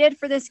that he did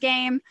for this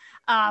game.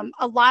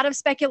 A lot of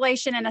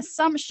speculation and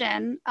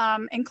assumption,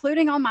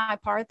 including on my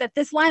part, that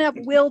this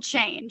lineup will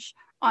change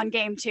on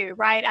game two,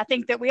 right? I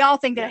think that we all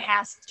think that it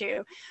has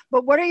to.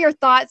 But what are your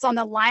thoughts on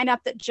the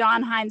lineup that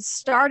John Hynes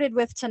started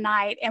with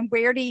tonight, and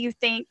where do you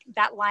think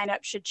that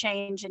lineup should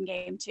change in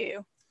game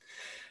two?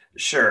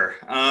 Sure.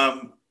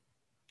 What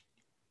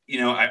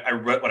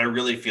I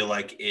really feel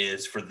like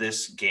is for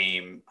this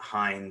game,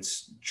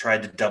 Hynes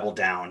tried to double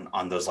down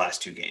on those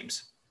last two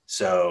games.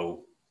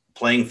 So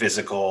playing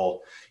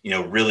physical,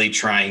 really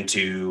trying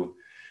to,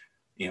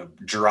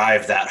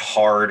 drive that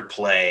hard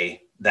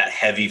play, that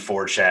heavy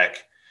forecheck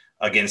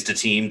against a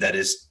team that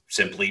is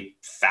simply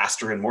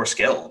faster and more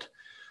skilled.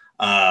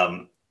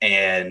 Where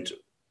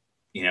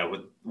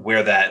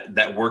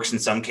that works in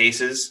some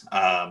cases,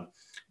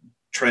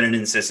 Trenin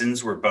and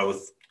Sissons were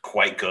both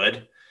quite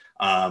good,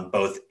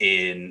 both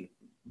in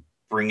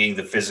bringing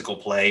the physical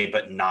play,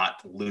 but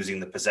not losing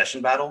the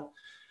possession battle.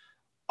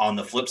 On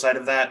the flip side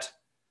of that,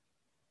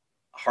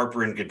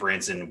 Harper and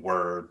Goodbranson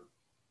were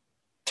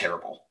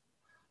terrible.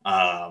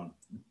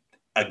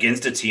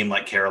 Against a team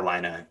like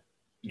Carolina,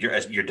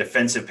 your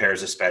defensive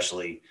pairs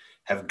especially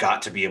have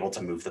got to be able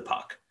to move the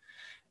puck.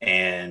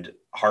 And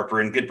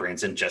Harper and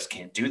Goodbranson just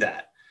can't do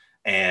that.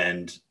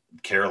 And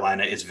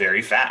Carolina is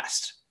very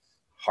fast.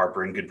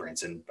 Harper and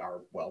Goodbranson are,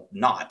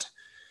 not.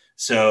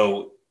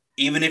 So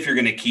even if you're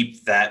going to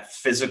keep that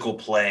physical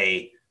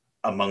play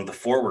among the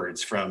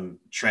forwards from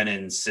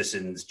Trenin,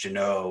 Sissons,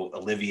 Jeannot,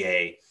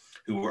 Olivier,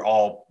 who were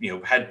all,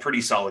 had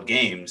pretty solid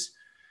games,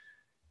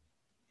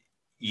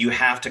 you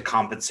have to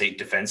compensate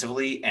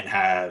defensively and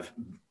have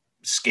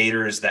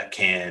skaters that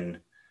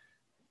can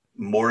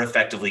more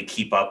effectively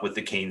keep up with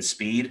the Canes'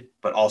 speed,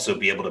 but also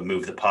be able to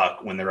move the puck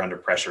when they're under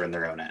pressure in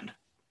their own end.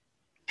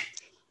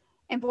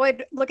 And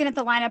Boyd, looking at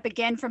the lineup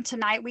again from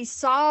tonight, we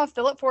saw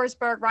Philip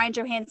Forsberg, Ryan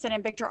Johansson,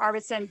 and Victor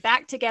Arvidsson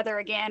back together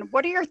again.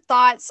 What are your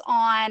thoughts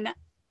on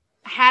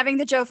having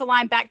the Jofa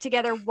line back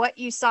together, what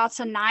you saw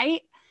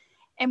tonight,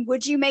 and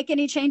would you make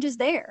any changes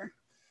there?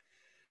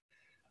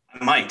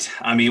 I might.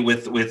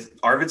 With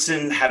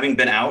Arvidsson having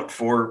been out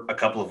for a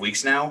couple of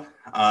weeks now,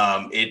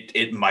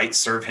 it might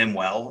serve him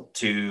well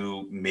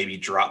to maybe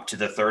drop to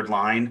the third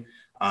line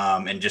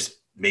and just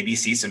maybe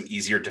see some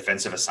easier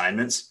defensive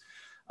assignments.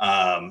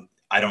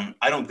 I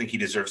don't think he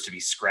deserves to be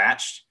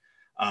scratched.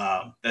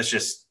 That's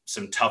just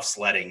some tough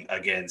sledding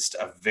against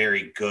a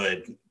very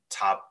good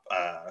top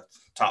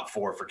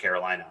four for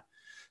Carolina.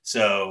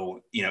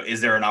 So,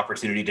 is there an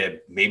opportunity to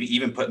maybe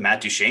even put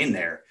Matt Duchene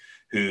there,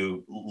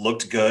 who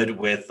looked good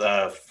with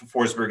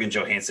Forsberg and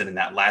Johansson in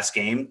that last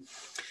game?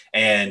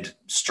 And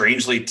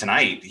strangely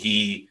tonight,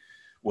 he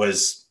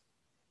was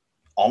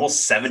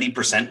almost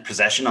 70%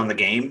 possession on the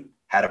game,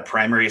 had a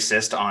primary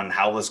assist on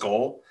Howla's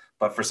goal,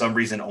 but for some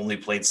reason only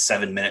played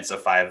 7 minutes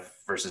of 5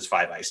 versus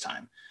 5 ice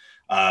time,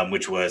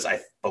 which was, I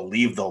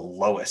believe, the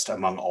lowest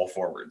among all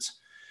forwards.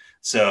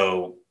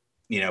 So,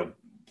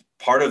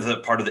 part of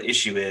the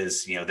issue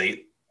is,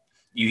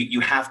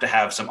 you have to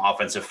have some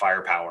offensive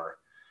firepower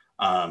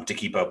to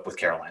keep up with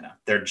Carolina.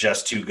 They're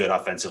just too good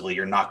offensively.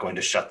 You're not going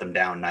to shut them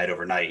down night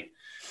over night.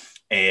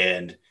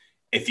 And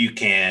if you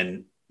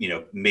can,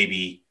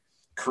 maybe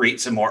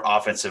create some more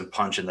offensive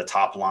punch in the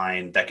top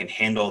line that can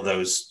handle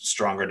those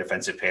stronger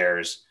defensive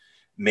pairs,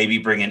 maybe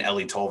bring in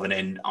Ellie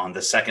Tolvanen on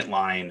the second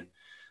line,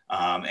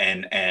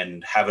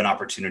 and have an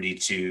opportunity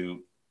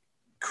to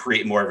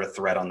create more of a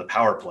threat on the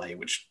power play,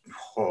 which,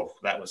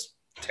 that was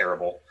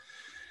terrible.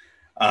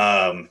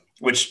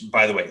 Which,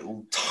 by the way,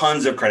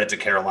 tons of credit to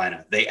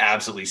Carolina. They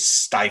absolutely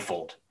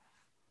stifled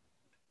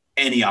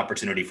any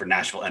opportunity for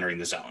Nashville entering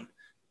the zone.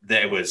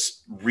 That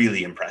was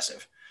really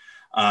impressive.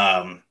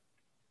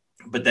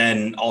 But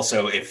then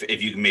also,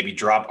 if you can maybe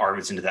drop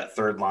Arvidsson into that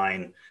third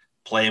line,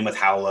 play him with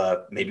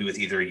Haula, maybe with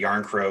either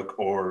Yarncroke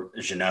or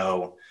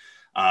Jeannot,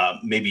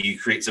 maybe you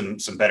create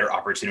some better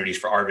opportunities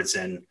for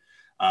Arvidsson,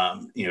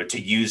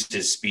 to use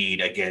his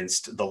speed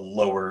against the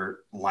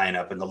lower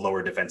lineup and the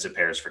lower defensive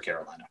pairs for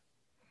Carolina.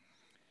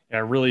 Yeah,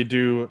 I really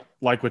do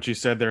like what you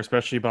said there,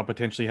 especially about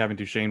potentially having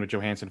Duchesne with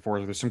Johansson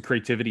forward. There's some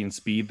creativity and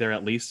speed there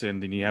at least,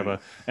 and then you have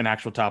an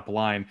actual top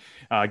line.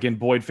 Again,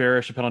 Boyd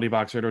Farish, Penalty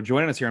Box Radio,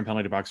 joining us here on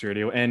Penalty Box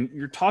Radio, and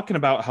you're talking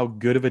about how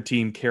good of a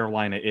team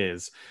Carolina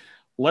is.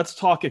 Let's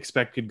talk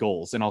expected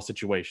goals in all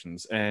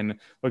situations. And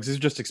look, this is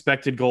just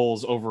expected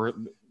goals over.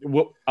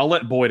 I'll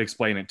let Boyd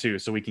explain it too,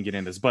 so we can get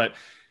in this. But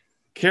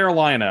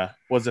Carolina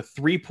was a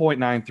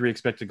 3.93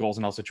 expected goals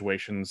in all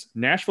situations.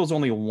 Nashville's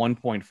only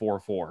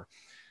 1.44.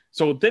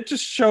 So that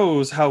just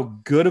shows how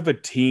good of a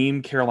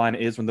team Carolina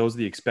is when those are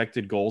the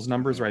expected goals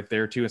numbers right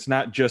there too. It's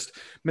not just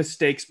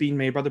mistakes being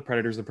made by the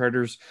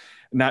Predators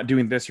not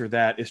doing this or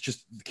that. It's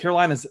just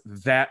Carolina's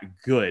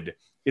that good.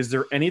 Is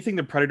there anything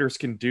the Predators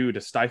can do to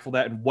stifle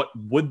that? And what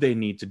would they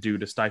need to do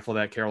to stifle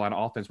that Carolina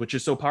offense, which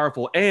is so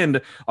powerful? And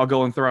I'll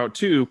go and throw out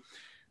two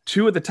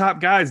of the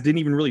top guys didn't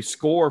even really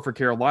score for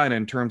Carolina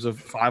in terms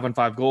of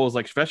 5-on-5 goals.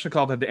 Like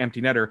Svechnikov had the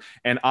empty netter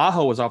and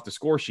Aho was off the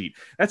score sheet.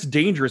 That's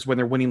dangerous when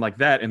they're winning like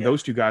that. And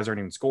those two guys aren't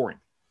even scoring.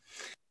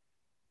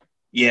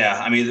 Yeah.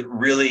 I mean,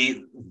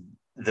 really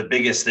the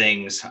biggest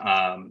things,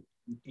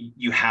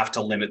 you have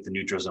to limit the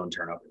neutral zone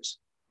turnovers.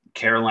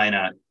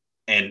 Carolina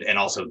and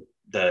also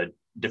the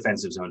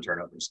defensive zone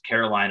turnovers.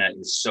 Carolina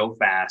is so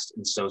fast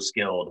and so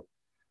skilled.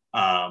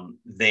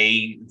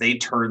 They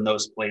turn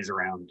those plays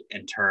around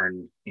and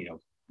turn,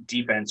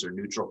 defense or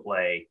neutral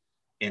play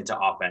into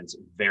offense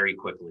very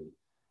quickly.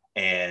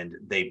 And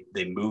they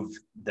move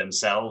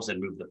themselves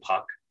and move the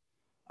puck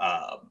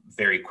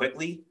very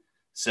quickly.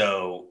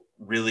 So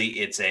really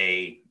it's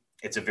a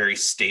very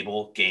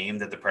stable game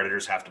that the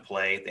Predators have to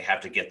play. They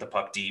have to get the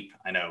puck deep.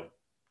 I know,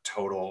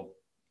 total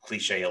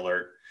cliche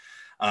alert.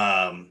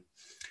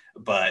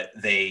 But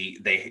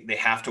they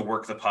have to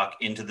work the puck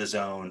into the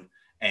zone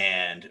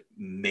and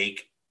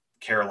make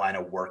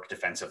Carolina work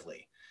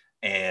defensively,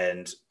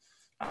 and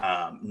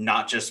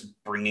not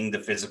just bringing the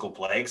physical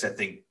play. Because I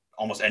think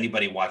almost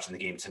anybody watching the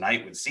game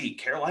tonight would see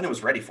Carolina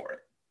was ready for it.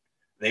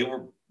 They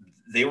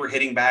were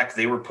hitting back,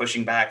 they were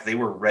pushing back, they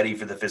were ready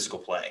for the physical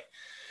play.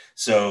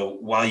 So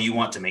while you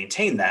want to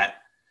maintain that,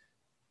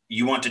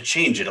 you want to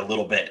change it a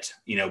little bit.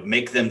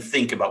 Make them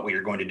think about what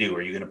you're going to do.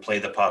 Are you going to play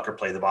the puck or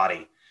play the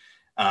body?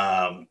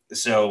 And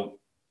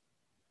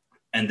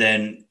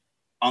then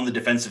on the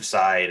defensive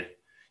side,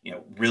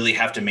 really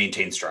have to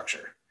maintain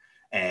structure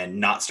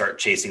and not start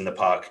chasing the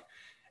puck,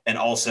 and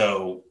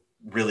also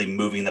really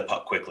moving the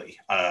puck quickly.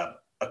 A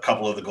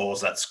couple of the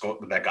goals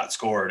that got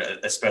scored,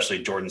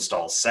 especially Jordan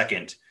Stahl's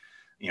second,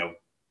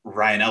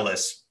 Ryan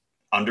Ellis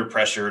under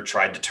pressure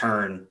tried to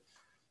turn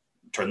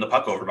the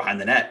puck over behind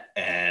the net,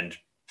 and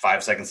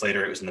 5 seconds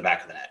later it was in the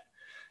back of the net.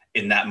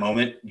 In that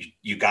moment,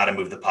 you got to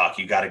move the puck.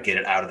 You got to get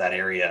it out of that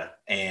area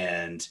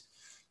and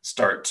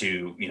start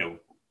to,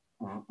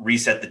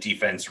 reset the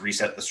defense,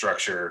 reset the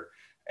structure,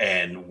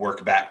 and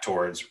work back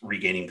towards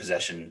regaining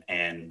possession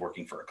and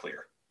working for a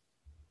clear.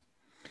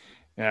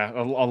 Yeah,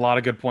 a lot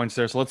of good points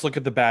there. So let's look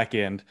at the back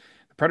end.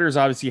 The Predators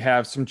obviously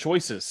have some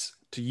choices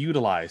to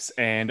utilize,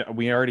 and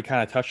we already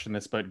kind of touched on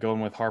this, but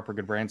going with Harper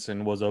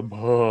Goodbranson was a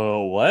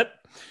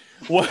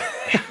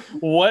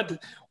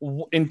what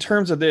in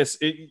terms of this,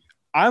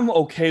 I'm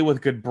okay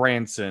with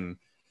Goodbranson,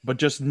 but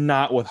just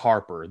not with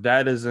Harper.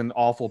 That is an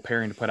awful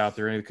pairing to put out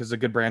there because of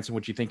Goodbranson,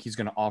 what you think he's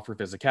going to offer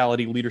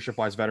physicality,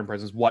 leadership-wise, veteran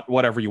presence,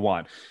 whatever you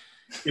want.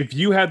 If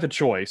you had the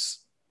choice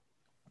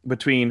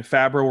between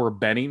Fabro or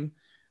Benning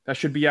that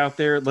should be out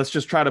there, let's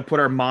just try to put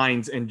our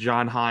minds in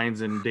John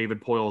Hines and David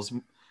Poyle's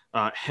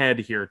head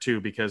here too,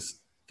 because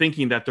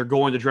thinking that they're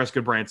going to dress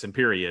Goodbranson,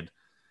 period.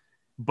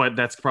 But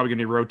that's probably going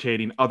to be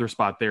rotating other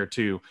spot there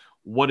too.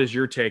 What is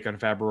your take on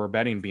Fabro or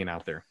Benning being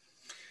out there?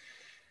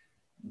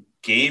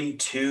 Game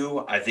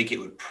 2, I think it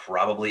would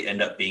probably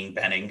end up being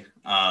Benning.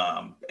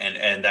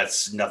 And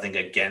that's nothing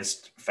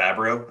against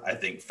Fabro. I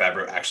think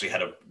Fabro actually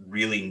had a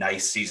really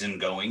nice season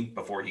going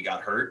before he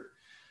got hurt.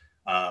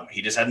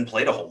 He just hadn't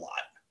played a whole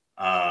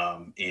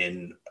lot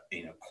in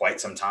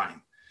quite some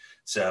time.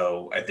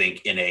 So I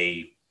think in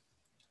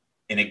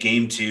a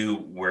game 2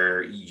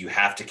 where you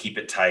have to keep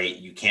it tight,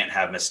 you can't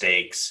have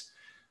mistakes.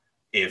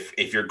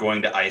 If you're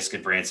going to ice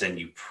Goodbranson,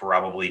 you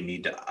probably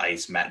need to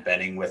ice Matt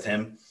Benning with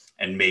him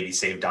and maybe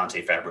save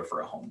Dante Fabro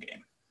for a home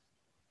game.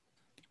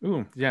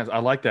 Ooh, yes, I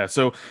like that.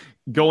 So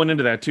going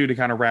into that too, to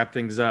kind of wrap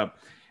things up,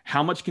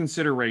 how much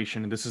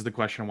consideration, and this is the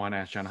question I want to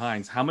ask John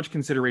Hines, how much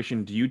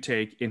consideration do you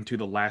take into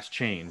the last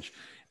change?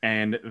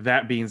 And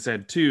that being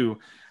said too,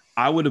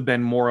 I would have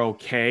been more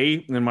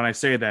okay. And when I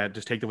say that,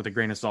 just take that with a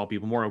grain of salt,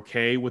 people, more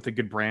okay with the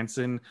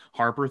Goodbranson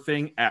Harper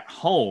thing at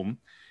home,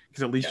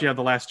 because at least you have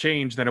the last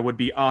change, than it would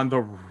be on the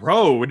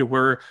road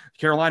where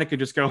Carolina could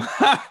just go,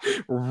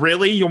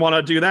 really? You want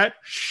to do that?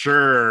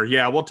 Sure.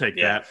 Yeah, we'll take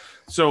that.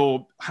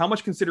 So how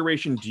much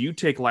consideration do you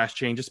take last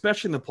change,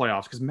 especially in the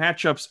playoffs? Because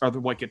matchups are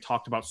what get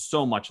talked about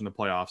so much in the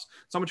playoffs.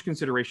 So how much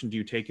consideration do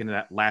you take into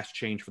that last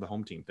change for the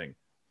home team thing?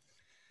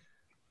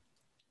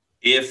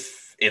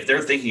 If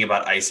they're thinking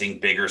about icing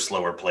bigger,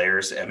 slower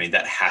players, I mean,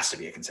 that has to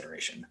be a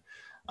consideration.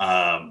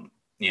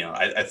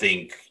 I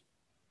think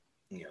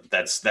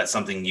that's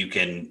something you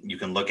can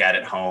look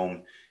at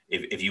home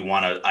if you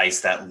want to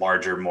ice that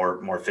larger,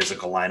 more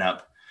physical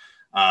lineup.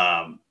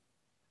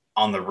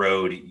 On the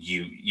road,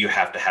 you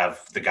have to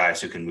have the guys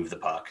who can move the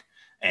puck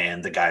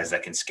and the guys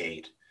that can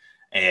skate,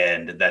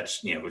 and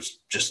that's was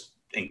just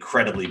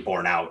incredibly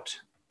borne out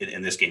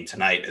in this game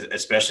tonight.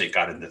 Especially it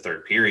got in the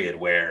third period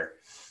where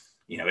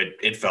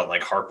it felt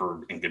like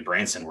Harper and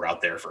Goodbranson were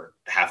out there for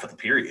half of the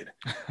period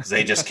because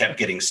they just kept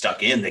getting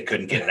stuck in. They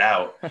couldn't get it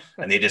out,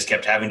 and they just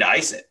kept having to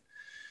ice it.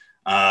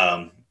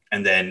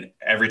 And then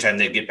every time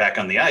they get back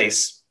on the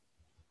ice,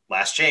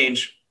 last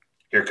change,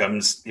 here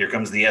comes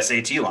the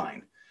SAT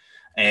line,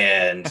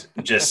 and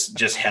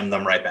just hem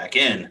them right back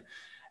in.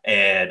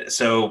 And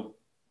so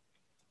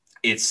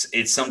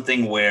it's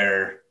something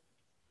where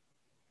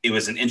it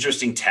was an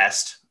interesting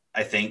test,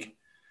 I think,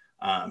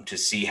 to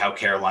see how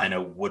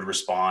Carolina would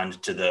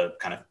respond to the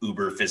kind of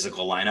uber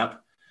physical lineup.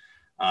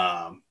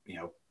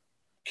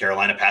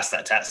 Carolina passed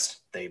that test.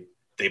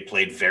 They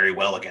played very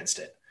well against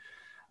it.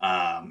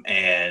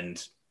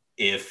 And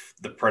if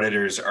the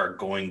Predators are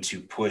going to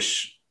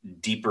push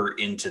deeper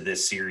into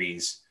this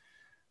series,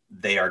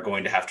 they are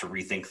going to have to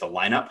rethink the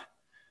lineup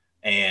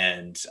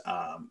and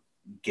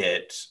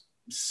get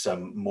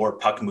some more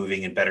puck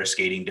moving and better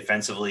skating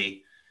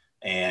defensively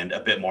and a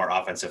bit more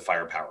offensive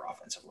firepower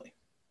offensively.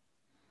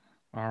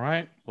 All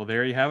right. Well,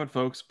 there you have it,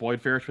 folks.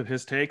 Boyd Farish with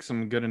his take.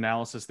 Some good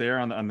analysis there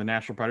on the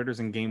Nashville Predators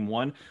in Game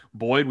 1.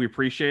 Boyd, we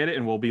appreciate it,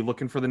 and we'll be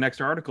looking for the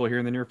next article here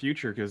in the near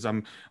future because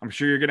I'm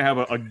sure you're going to have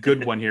a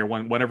good one here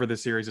whenever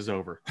this series is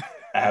over.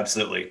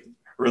 Absolutely.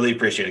 Really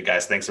appreciate it,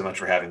 guys. Thanks so much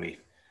for having me.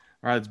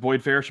 All right. It's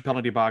Boyd Farish of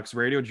Penalty Box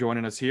Radio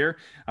joining us here.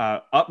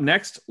 Up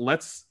next,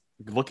 let's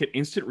look at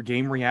instant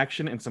game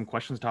reaction and some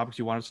questions, topics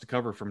you want us to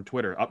cover from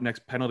Twitter. Up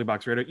next, Penalty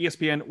Box Radio,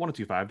 ESPN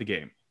 1025 The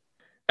Game.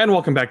 And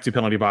welcome back to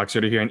Penalty Box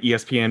Radio here on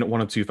ESPN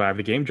 1025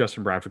 The Game.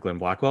 Justin Bradford, Glenn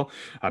Blackwell.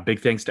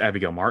 Big thanks to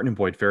Abigail Martin and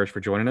Boyd Farish for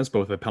joining us,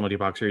 both the Penalty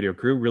Box Radio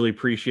crew. Really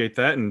appreciate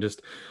that and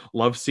just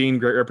love seeing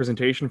great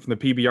representation from the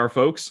PBR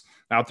folks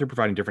out there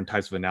providing different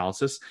types of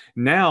analysis.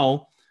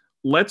 Now,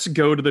 let's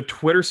go to the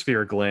Twitter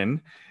sphere,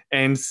 Glenn,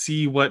 and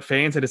see what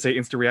fans had to say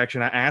instant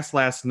reaction. I asked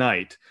last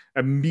night,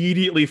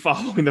 immediately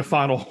following the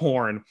final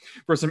horn,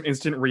 for some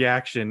instant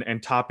reaction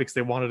and topics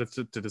they wanted us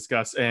to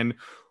discuss. And,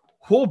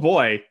 oh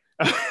boy,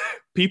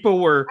 people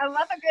were... I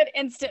love a good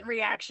instant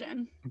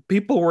reaction.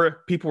 People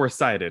were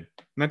excited.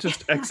 Not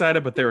just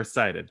excited, but they were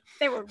excited.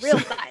 They were real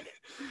excited.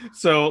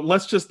 So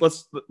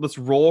let's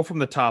roll from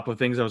the top of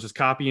things I was just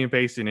copying and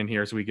pasting in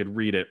here so we could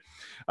read it.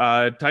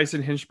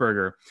 Tyson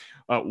Hinchberger,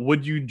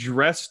 would you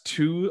dress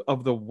two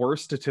of the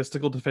worst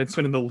statistical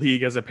defensemen in the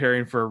league as a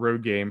pairing for a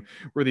road game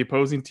where the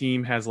opposing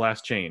team has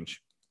last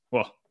change?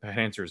 Well, the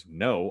answer is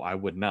no, I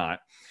would not.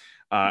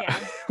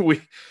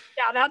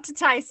 Shout out to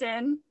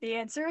Tyson. The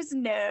answer is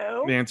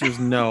no. The answer is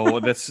no.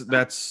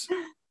 That's.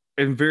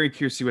 I'm very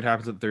curious to see what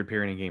happens at the third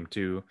pairing in Game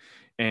 2,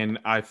 and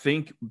I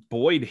think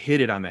Boyd hit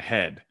it on the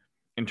head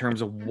in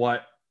terms of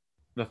what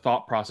the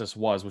thought process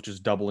was, which is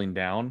doubling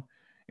down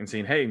and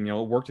saying, "Hey, it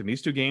worked in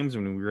these two games,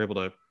 and we were able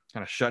to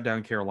kind of shut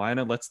down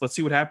Carolina. Let's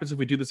see what happens if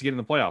we do this again in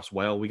the playoffs."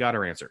 Well, we got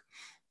our answer.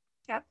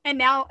 Yep, and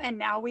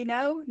now we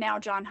know. Now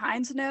John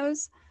Hines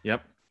knows.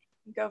 Yep.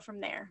 Go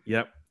from there.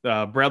 Yep.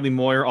 Bradley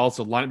Moyer,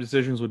 also lineup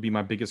decisions would be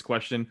my biggest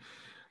question.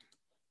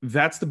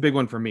 That's the big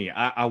one for me.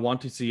 I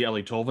want to see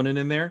Eeli Tolvanen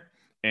in there.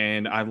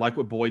 And I like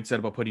what Boyd said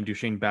about putting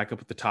Duchesne back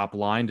up at the top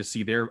line to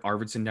see there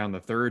Arvidsson down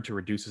the third to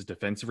reduce his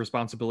defensive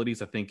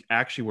responsibilities. I think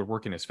actually would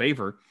work in his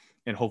favor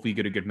and hopefully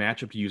get a good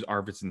matchup to use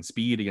Arvidsson's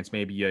speed against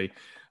maybe a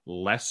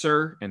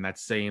lesser, and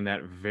that's saying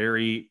that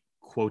very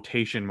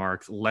quotation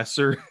marks,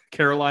 lesser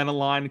Carolina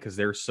line because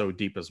they're so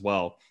deep as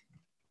well.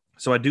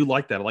 So I do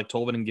like that. I like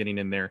Tolvanen getting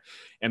in there.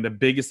 And the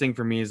biggest thing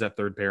for me is that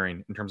third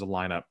pairing in terms of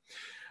lineup.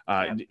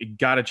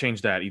 Got to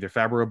change that. Either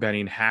Fabio or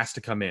Benning has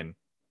to come in.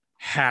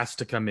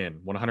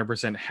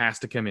 100% has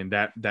to come in.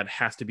 That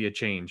has to be a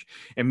change.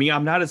 And me,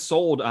 I'm not as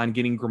sold on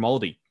getting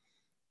Grimaldi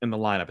in the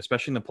lineup,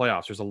 especially in the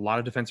playoffs. There's a lot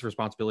of defensive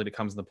responsibility that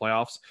comes in the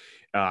playoffs.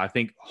 I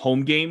think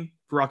home game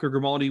for Rocco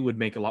Grimaldi would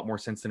make a lot more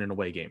sense than an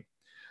away game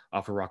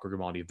for Rocco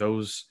Grimaldi.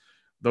 Those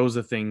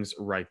are things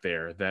right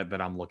there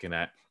that I'm looking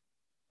at.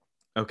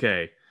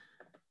 Okay.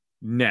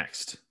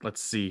 Next, let's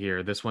see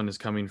here. This one is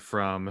coming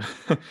from,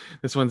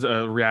 this one's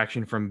a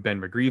reaction from Ben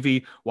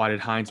McGreevy. Why did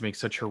Hines make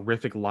such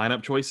horrific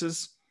lineup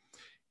choices?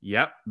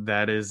 Yep,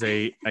 that is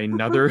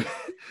another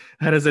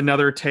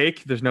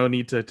take. There's no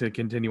need to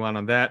continue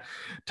on that.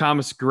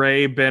 Thomas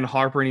Gray, Ben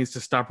Harper needs to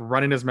stop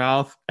running his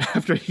mouth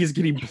after he's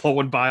getting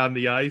blown by on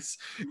the ice.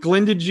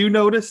 Glenn, did you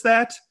notice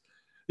that?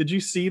 Did you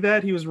see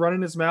that? He was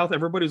running his mouth.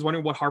 Everybody was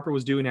wondering what Harper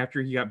was doing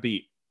after he got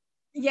beat.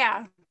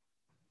 Yeah.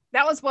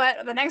 That was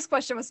what the next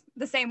question was,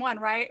 the same one,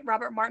 right?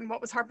 Robert Martin,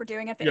 what was Harper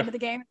doing at the end of the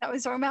game? That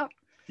was talking about?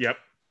 Yep.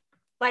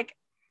 Like,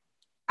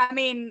 I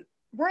mean,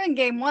 we're in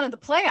game 1 of the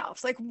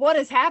playoffs. Like, what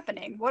is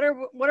happening? What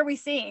are we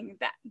seeing?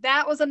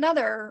 That was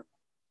another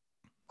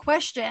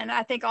question.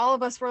 I think all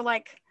of us were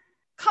like,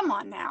 come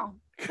on now.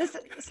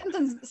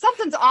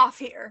 Something's off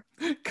here.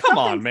 Come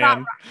on, man.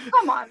 Right.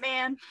 Come on,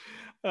 man.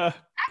 I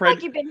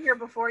think you've been here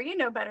before. You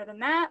know better than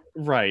that.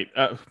 Right. He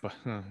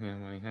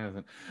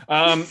hasn't.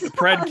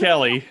 Pred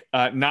Kelly,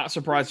 not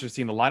surprised to have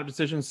seen the lineup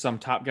decisions. Some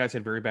top guys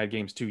had very bad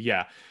games too.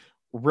 Yeah.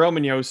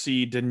 Roman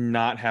Yossi did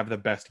not have the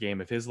best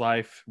game of his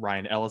life.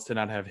 Ryan Ellis did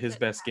not have his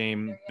best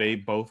game. They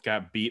both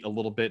got beat a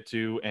little bit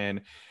too,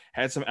 and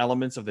had some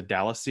elements of the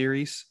Dallas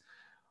series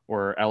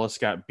where Ellis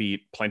got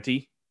beat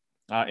plenty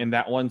in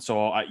that one.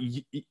 So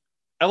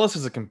Ellis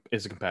is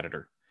a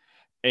competitor.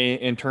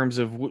 In terms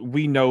of,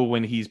 we know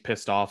when he's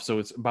pissed off. So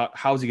it's about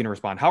how is he going to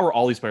respond? How are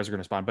all these players going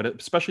to respond? But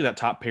especially that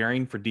top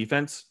pairing for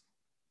defense,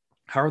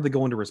 how are they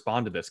going to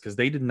respond to this? Because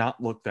they did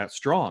not look that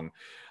strong.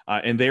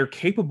 And they're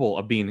capable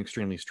of being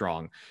extremely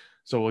strong.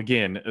 So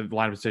again,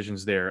 line of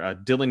decisions there.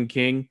 Dylan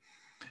King,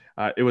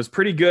 it was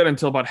pretty good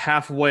until about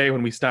halfway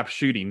when we stopped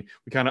shooting.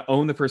 We kind of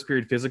owned the first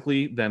period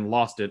physically, then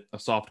lost it. A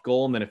soft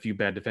goal and then a few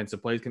bad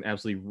defensive plays can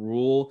absolutely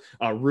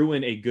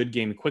ruin a good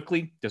game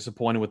quickly.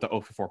 Disappointed with the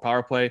 0 for 4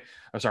 power play.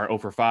 0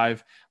 for 5.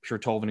 I'm sure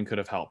Tolvanen could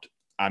have helped.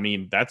 I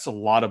mean, that's a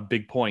lot of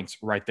big points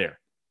right there.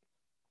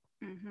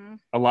 Mm-hmm.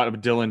 A lot of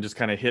Dylan just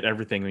kind of hit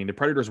everything. I mean, the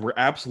Predators were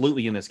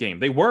absolutely in this game.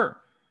 They were.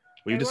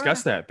 We've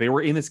discussed that. They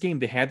were in this game.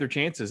 They had their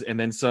chances. And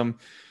then some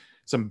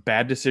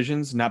bad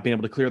decisions, not being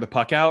able to clear the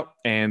puck out.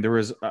 And there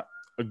was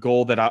a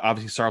goal that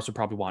obviously Saros would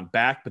probably want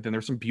back. But then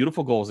there's some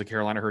beautiful goals that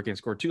Carolina Hurricanes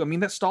scored too. I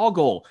mean, that stall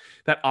goal,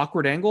 that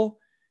awkward angle,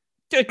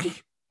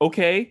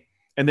 okay.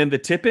 And then the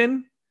tip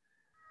in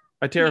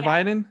by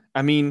Teravainen.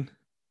 I mean,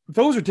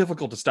 those are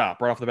difficult to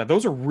stop right off the bat.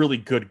 Those are really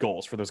good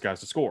goals for those guys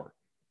to score.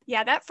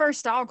 Yeah, that first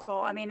stall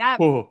goal, I mean, that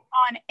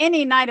on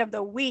any night of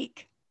the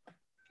week,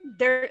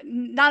 they're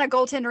not a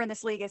goaltender in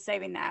this league is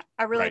saving that.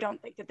 I really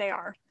don't think that they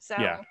are. So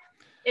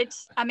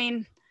it's, I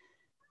mean,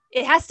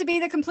 it has to be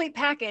the complete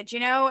package,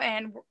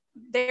 and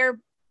they're.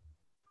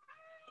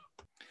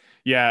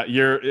 Yeah,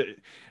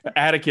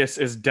 Atticus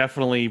is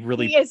definitely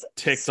really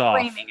ticked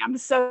screaming. off. I'm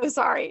so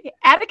sorry.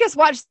 Atticus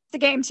watched the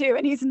game too,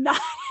 and he's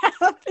not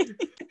happy.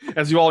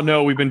 As you all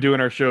know, we've been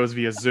doing our shows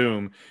via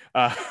Zoom,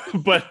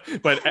 but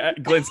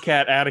Glenn's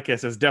cat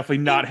Atticus is definitely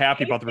not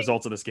happy about the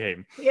results of this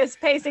game. He is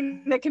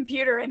pacing the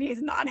computer, and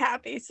he's not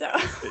happy. So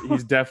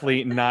he's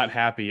definitely not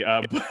happy.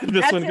 But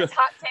that's his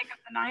hot take of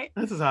the night.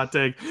 That's his hot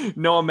take.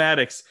 Noah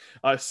Maddox,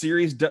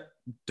 series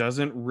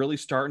doesn't really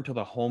start until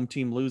the home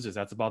team loses.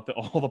 That's about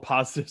all the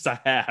positives I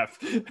have.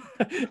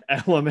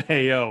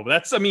 LMAO.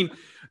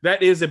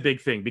 That is a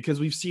big thing because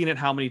we've seen it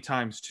how many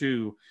times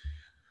too,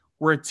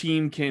 where a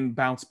team can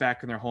bounce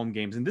back in their home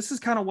games. And this is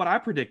kind of what I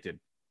predicted,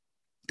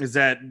 is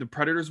that the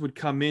Predators would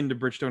come into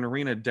Bridgestone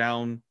Arena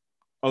down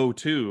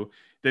 0-2.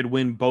 They'd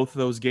win both of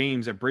those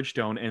games at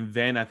Bridgestone. And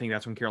then I think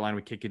that's when Carolina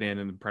would kick it in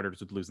and the Predators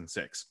would lose in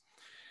 6.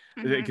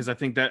 Because I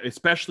think that,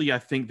 especially, I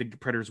think the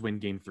Predators win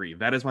game 3.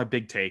 That is my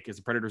big take, is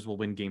the Predators will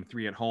win game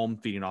 3 at home,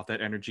 feeding off that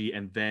energy,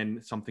 and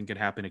then something could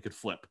happen. It could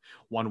flip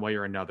one way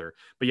or another.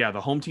 But yeah, the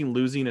home team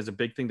losing is a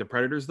big thing. The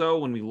Predators, though,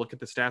 when we look at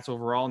the stats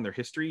overall and their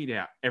history,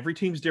 every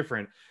team's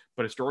different,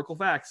 but historical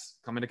facts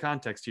come into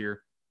context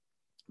here.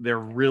 They're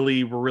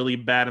really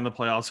bad in the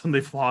playoffs when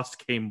they've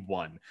lost game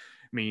 1. I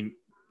mean,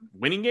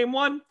 winning game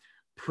 1,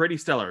 pretty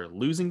stellar.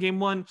 Losing game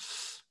 1,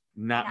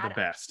 not the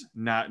best.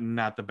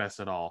 Not the best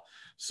at all.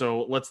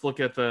 So let's look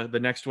at the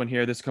next one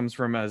here. This comes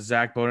from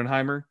Zach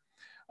Bodenheimer.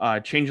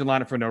 Changing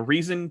lineup for no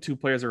reason. 2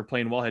 players that were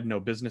playing well had no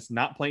business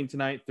not playing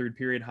tonight. Third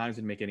period, Hines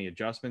didn't make any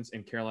adjustments,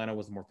 and Carolina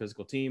was the more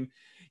physical team,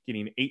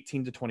 getting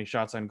 18 to 20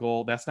 shots on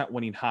goal. That's not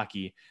winning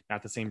hockey,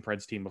 not the same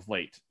Preds team of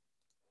late.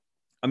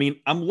 I mean,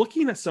 I'm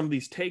looking at some of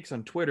these takes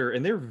on Twitter,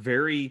 and they're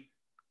very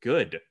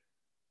good.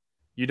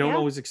 You don't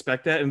always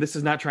expect that. And this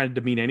is not trying to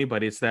demean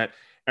anybody. It's that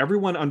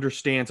everyone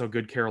understands how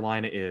good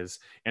Carolina is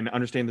and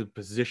understand the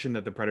position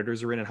that the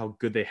Predators are in and how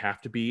good they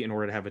have to be in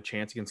order to have a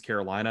chance against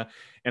Carolina.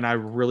 And I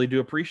really do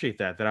appreciate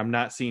that I'm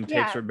not seeing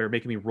takes that are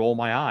making me roll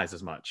my eyes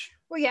as much.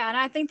 Well, yeah. And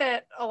I think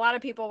that a lot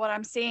of people, what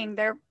I'm seeing,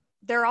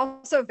 they're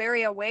also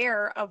very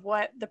aware of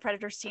what the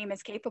Predators team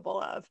is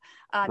capable of.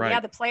 Right. Yeah,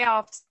 the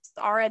playoffs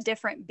are a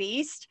different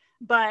beast,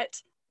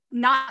 but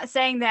not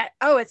saying that,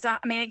 oh, it's not,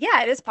 I mean,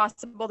 yeah, it is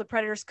possible the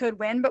Predators could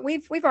win, but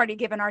we've already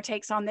given our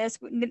takes on this.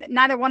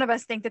 Neither one of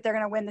us think that they're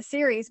going to win the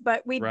series,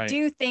 but we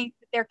do think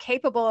that they're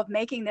capable of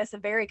making this a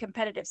very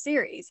competitive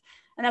series.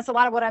 And that's a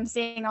lot of what I'm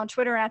seeing on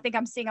Twitter. And I think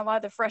I'm seeing a lot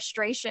of the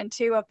frustration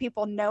too of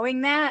people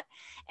knowing that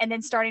and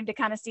then starting to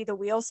kind of see the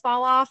wheels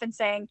fall off and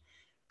saying,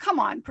 come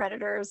on,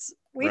 Predators,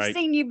 we've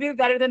seen you do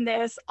better than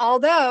this,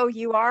 although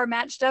you are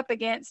matched up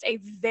against a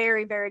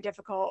very, very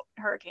difficult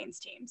Hurricanes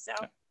team. So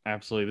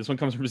absolutely. This one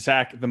comes from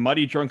Zach. The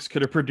Muddy Drunks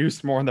could have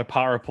produced more on the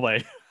power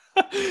play.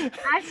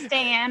 I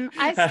stand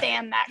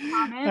that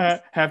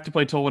comment. Have to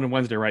play Tolvanen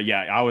Wednesday, right?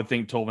 Yeah, I would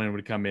think Tolvanen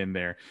would come in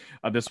there.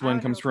 This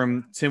one comes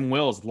from Tim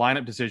Wills.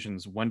 Lineup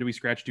decisions. When do we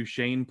scratch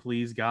Duchesne?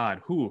 Please,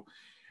 God. Who?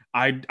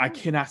 I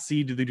cannot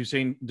see the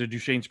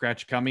Duchesne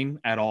scratch coming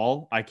at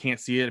all. I can't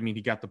see it. I mean,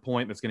 he got the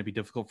point. That's going to be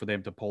difficult for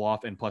them to pull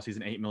off. And plus, he's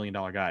an $8 million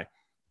guy.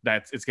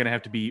 It's going to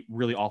have to be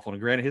really awful. And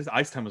granted, his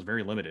ice time was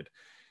very limited.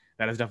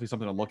 That is definitely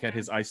something to look at.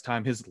 His ice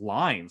time, his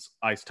lines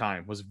ice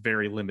time was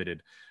very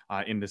limited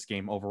in this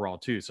game overall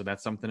too. So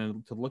that's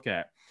something to look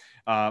at.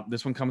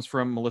 This one comes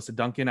from Melissa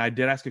Duncan. I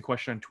did ask a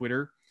question on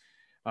Twitter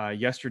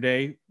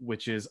yesterday,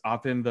 which is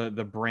often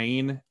the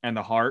brain and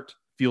the heart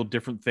feel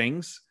different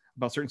things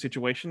about certain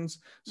situations.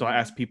 So I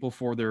asked people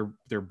for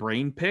their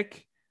brain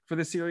pick for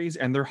the series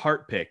and their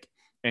heart pick.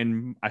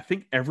 And I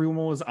think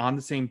everyone was on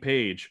the same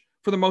page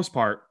for the most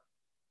part,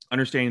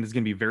 understanding it's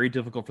going to be very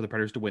difficult for the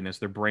Predators to win this.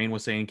 Their brain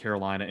was saying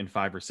Carolina in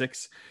 5 or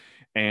 6,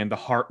 and the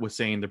heart was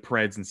saying the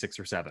Preds in 6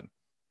 or 7.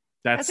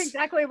 That's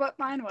exactly what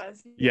mine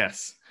was.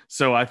 Yes.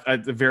 So I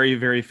very,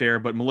 very fair.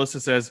 But Melissa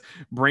says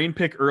brain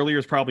pick earlier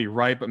is probably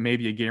right, but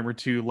maybe a game or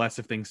two less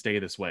if things stay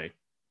this way.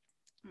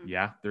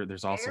 Yeah,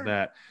 there's also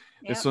that.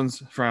 Yep. This one's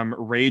from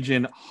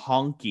Ragin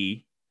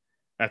Honky.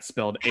 That's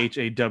spelled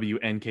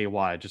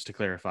Hawnky, just to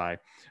clarify.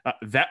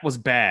 That was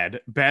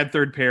bad. Bad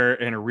third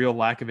pair and a real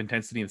lack of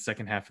intensity in the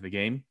second half of the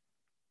game.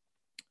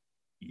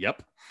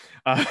 Yep.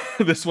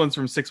 This one's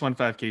from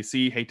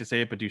 615KC. Hate to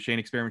say it, but Duchesne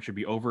experiment should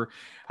be over.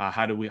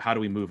 How do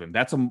we move him?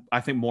 That's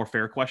I think more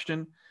fair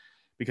question,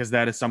 because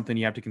that is something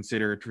you have to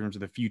consider in terms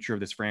of the future of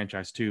this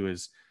franchise too,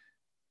 is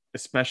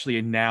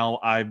especially now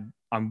I'm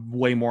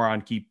way more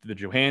on keep the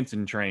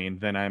Johansson train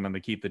than I'm on the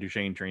keep the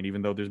Duchesne train,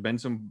 even though there's been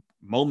some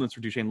moments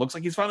where Duchesne looks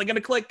like he's finally going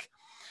to click.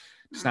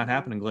 It's not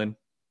happening, Glenn.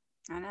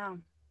 I know.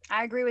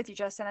 I agree with you,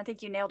 Justin. I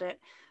think you nailed it.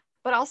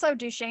 But also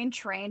Duchesne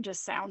train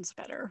just sounds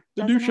better.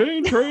 The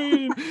Duchesne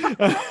train.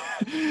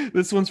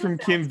 This one's from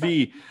Kim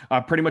V.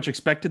 Pretty much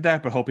expected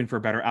that, but hoping for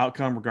a better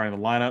outcome regarding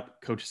the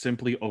lineup. Coach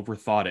simply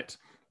overthought it.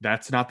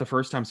 That's not the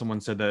first time someone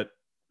said that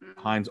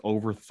Hines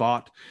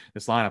overthought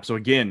this lineup. So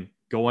again,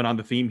 going on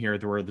the theme here,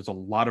 there's a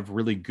lot of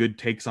really good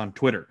takes on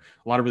Twitter.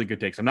 A lot of really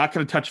good takes. I'm not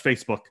going to touch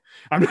Facebook.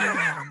 I'm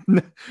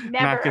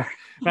not going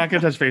to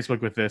touch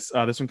Facebook with this.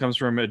 This one comes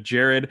from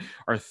Jared.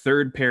 Our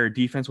third pair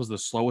defense was the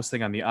slowest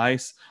thing on the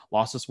ice.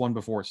 Lost this one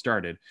before it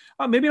started.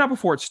 Maybe not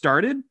before it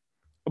started,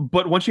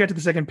 but once you get to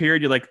the second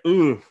period, you're like,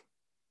 ooh.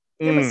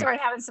 Then we started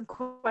having some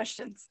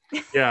questions.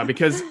 Yeah,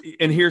 because,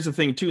 and here's the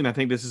thing too, and I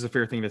think this is a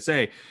fair thing to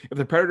say. If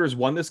the Predators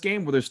won this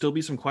game, will there still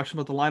be some question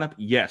about the lineup?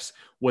 Yes.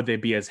 Would they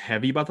be as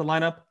heavy about the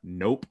lineup?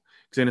 Nope.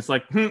 Because then it's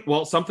like,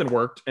 well, something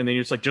worked, and then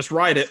you're just like, just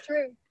ride it. That's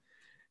true.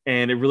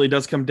 And it really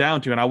does come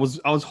down to, and I was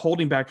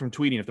holding back from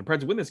tweeting, if the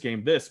Preds win this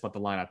game, this about the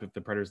lineup. If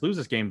the Predators lose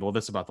this game, well,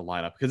 this about the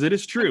lineup. Because it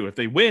is true. If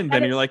they win,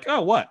 then you're like,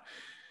 oh, what?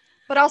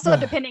 But also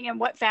depending on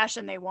what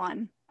fashion they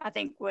won, I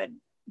think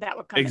that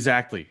would come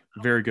exactly.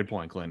 Very good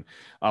point, Glenn.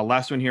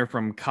 Last one here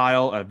from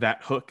Kyle.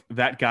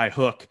 That guy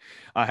Hook.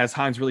 Has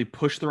Hines really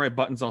pushed the right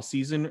buttons all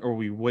season, or are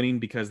we winning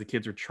because the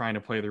kids are trying to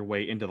play their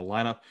way into the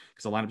lineup?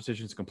 Because the lineup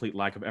decision's complete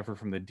lack of effort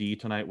from the D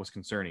tonight was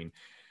concerning.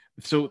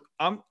 So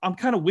I'm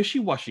kind of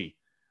wishy-washy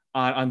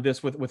on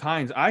this with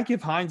Hines. I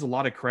give Hines a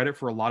lot of credit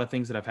for a lot of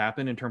things that have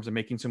happened in terms of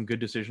making some good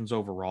decisions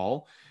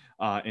overall,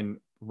 and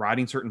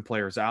riding certain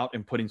players out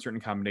and putting certain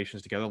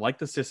combinations together, like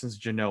the Sissons,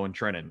 Jeannot, and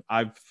Trennan.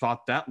 I've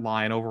thought that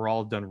line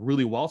overall done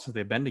really well since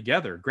they've been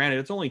together. Granted,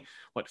 it's only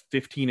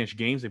 15-ish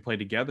games they played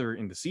together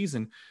in the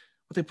season,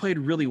 but they played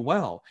really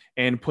well.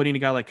 And putting a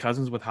guy like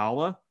Cousins with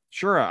Haula,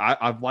 sure,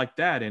 I've liked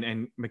that.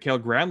 And Mikael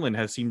Granlund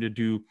has seemed to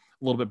do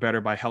a little bit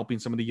better by helping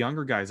some of the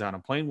younger guys out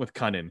and playing with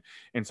Cunnin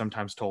and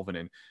sometimes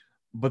Tolvanen.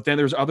 But then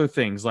there's other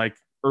things like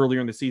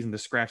earlier in the season, the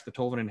scratch that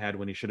Tolvanen had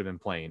when he should have been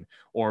playing,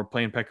 or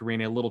playing Pekka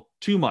Rinne a little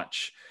too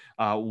much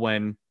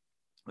when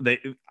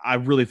I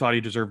really thought he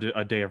deserved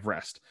a day of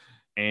rest.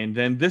 And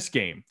then this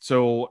game.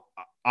 So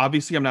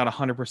obviously I'm not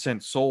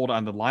 100% sold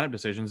on the lineup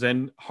decisions,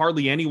 and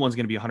hardly anyone's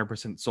going to be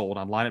 100% sold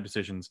on lineup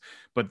decisions.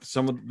 But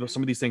some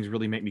of these things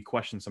really make me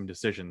question some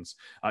decisions,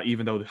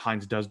 even though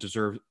Hines does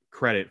deserve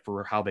credit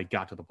for how they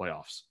got to the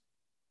playoffs.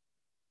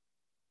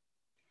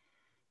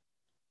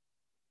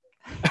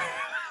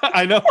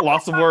 I know,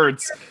 lots of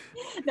words.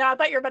 No, I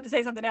thought you were about to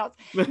say something else.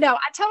 No,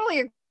 I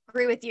totally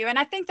agree with you. And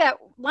I think that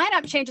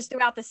lineup changes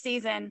throughout the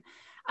season.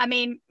 I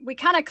mean, we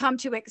kind of come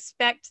to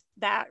expect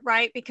that,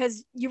 right?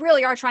 Because you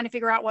really are trying to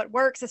figure out what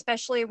works,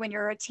 especially when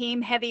you're a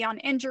team heavy on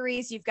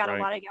injuries. You've got a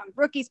lot of young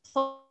rookies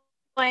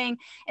playing.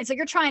 And so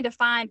you're trying to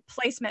find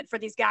placement for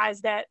these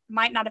guys that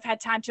might not have had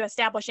time to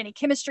establish any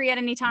chemistry at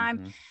any time.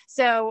 Mm-hmm.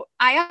 So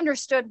I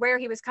understood where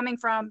he was coming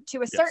from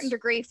to a certain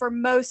degree for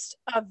most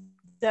of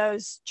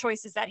those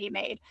choices that he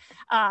made.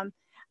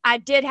 I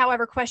did,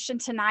 however, question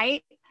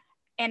tonight,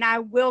 and I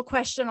will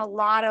question a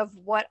lot of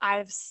what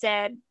I've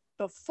said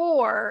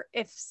before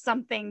if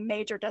something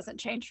major doesn't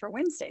change for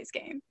Wednesday's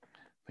game.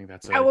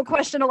 I will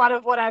question a lot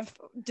of what I've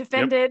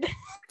defended.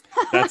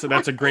 Yep.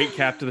 That's a great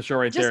cap to the show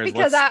right just there. Just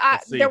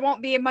because there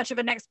won't be much of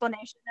an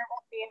explanation. There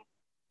won't be.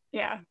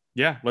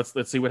 Yeah.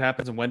 Let's see what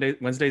happens in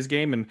Wednesday's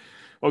game. And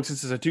folks,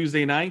 this is a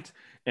Tuesday night,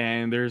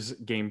 and there's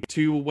game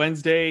 2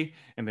 Wednesday,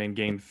 and then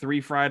game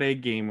 3 Friday,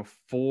 game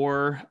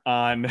 4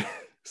 on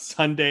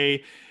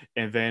Sunday,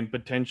 and then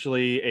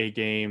potentially a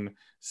game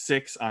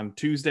 6 on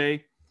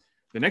Tuesday.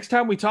 The next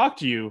time we talk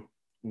to you,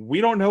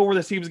 we don't know where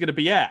this team is going to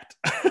be at.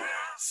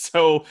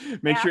 So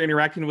make sure you're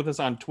interacting with us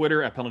on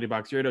Twitter at Penalty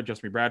Box Radio,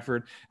 Just Me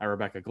Bradford, at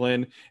Rebecca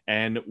Glenn,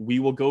 and we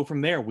will go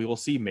from there. We will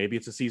see. Maybe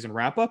it's a season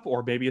wrap up,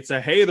 or maybe it's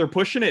a, hey, they're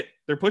pushing it.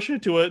 They're pushing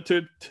it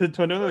to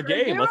another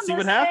game. Let's see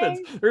what happens.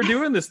 They're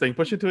doing this thing.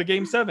 Push it to a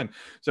game 7.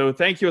 So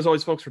thank you as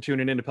always, folks, for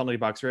tuning in to Penalty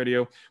Box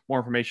Radio. More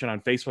information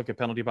on Facebook at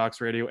Penalty Box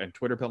Radio, and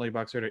Twitter Penalty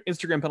Box Radio,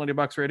 Instagram Penalty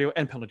Box Radio,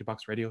 and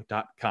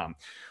penaltyboxradio.com.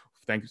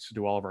 Thanks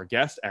to all of our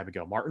guests,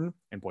 Abigail Martin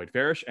and Boyd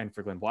Farish, and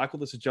for Glenn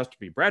Blackwell. This is Just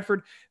Me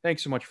Bradford.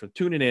 Thanks so much for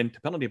tuning in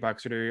to Penalty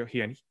Box Radio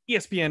here on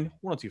ESPN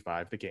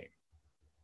 102.5 The Game.